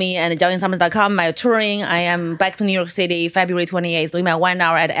 follow me at zhaoyingsummers.com. My touring. I am back to New York City, February 28th, doing my 1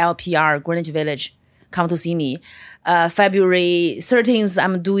 hour at LPR, Greenwich Village. Come to see me. February 13th,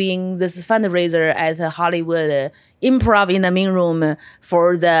 I'm doing this fundraiser at Hollywood Improv in the Main Room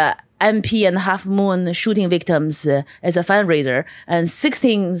for the MP and Half Moon shooting victims as a fundraiser. And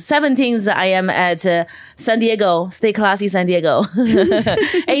 17th, I am at San Diego, Stay Classy San Diego.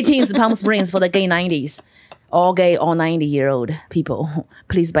 18th, Palm Springs for the gay 90s. All gay, all 90-year-old people.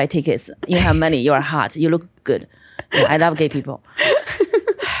 Please buy tickets. You have money. You are hot. You look good. Yeah, I love gay people.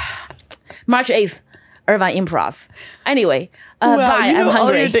 March 8th, Irvine Improv. Anyway, bye. You know I'm all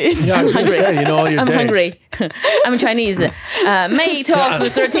hungry. your dates. Yeah, I was going to say, you know all your I'm days. hungry. I'm Chinese. May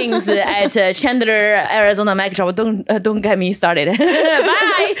 12th to 13th at Chandler, Arizona Mac Shop. Don't get me started.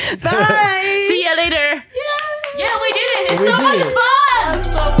 Bye. Bye. See you later. Yeah, we did it. It's We so did much it. fun.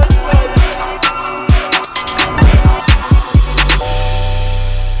 So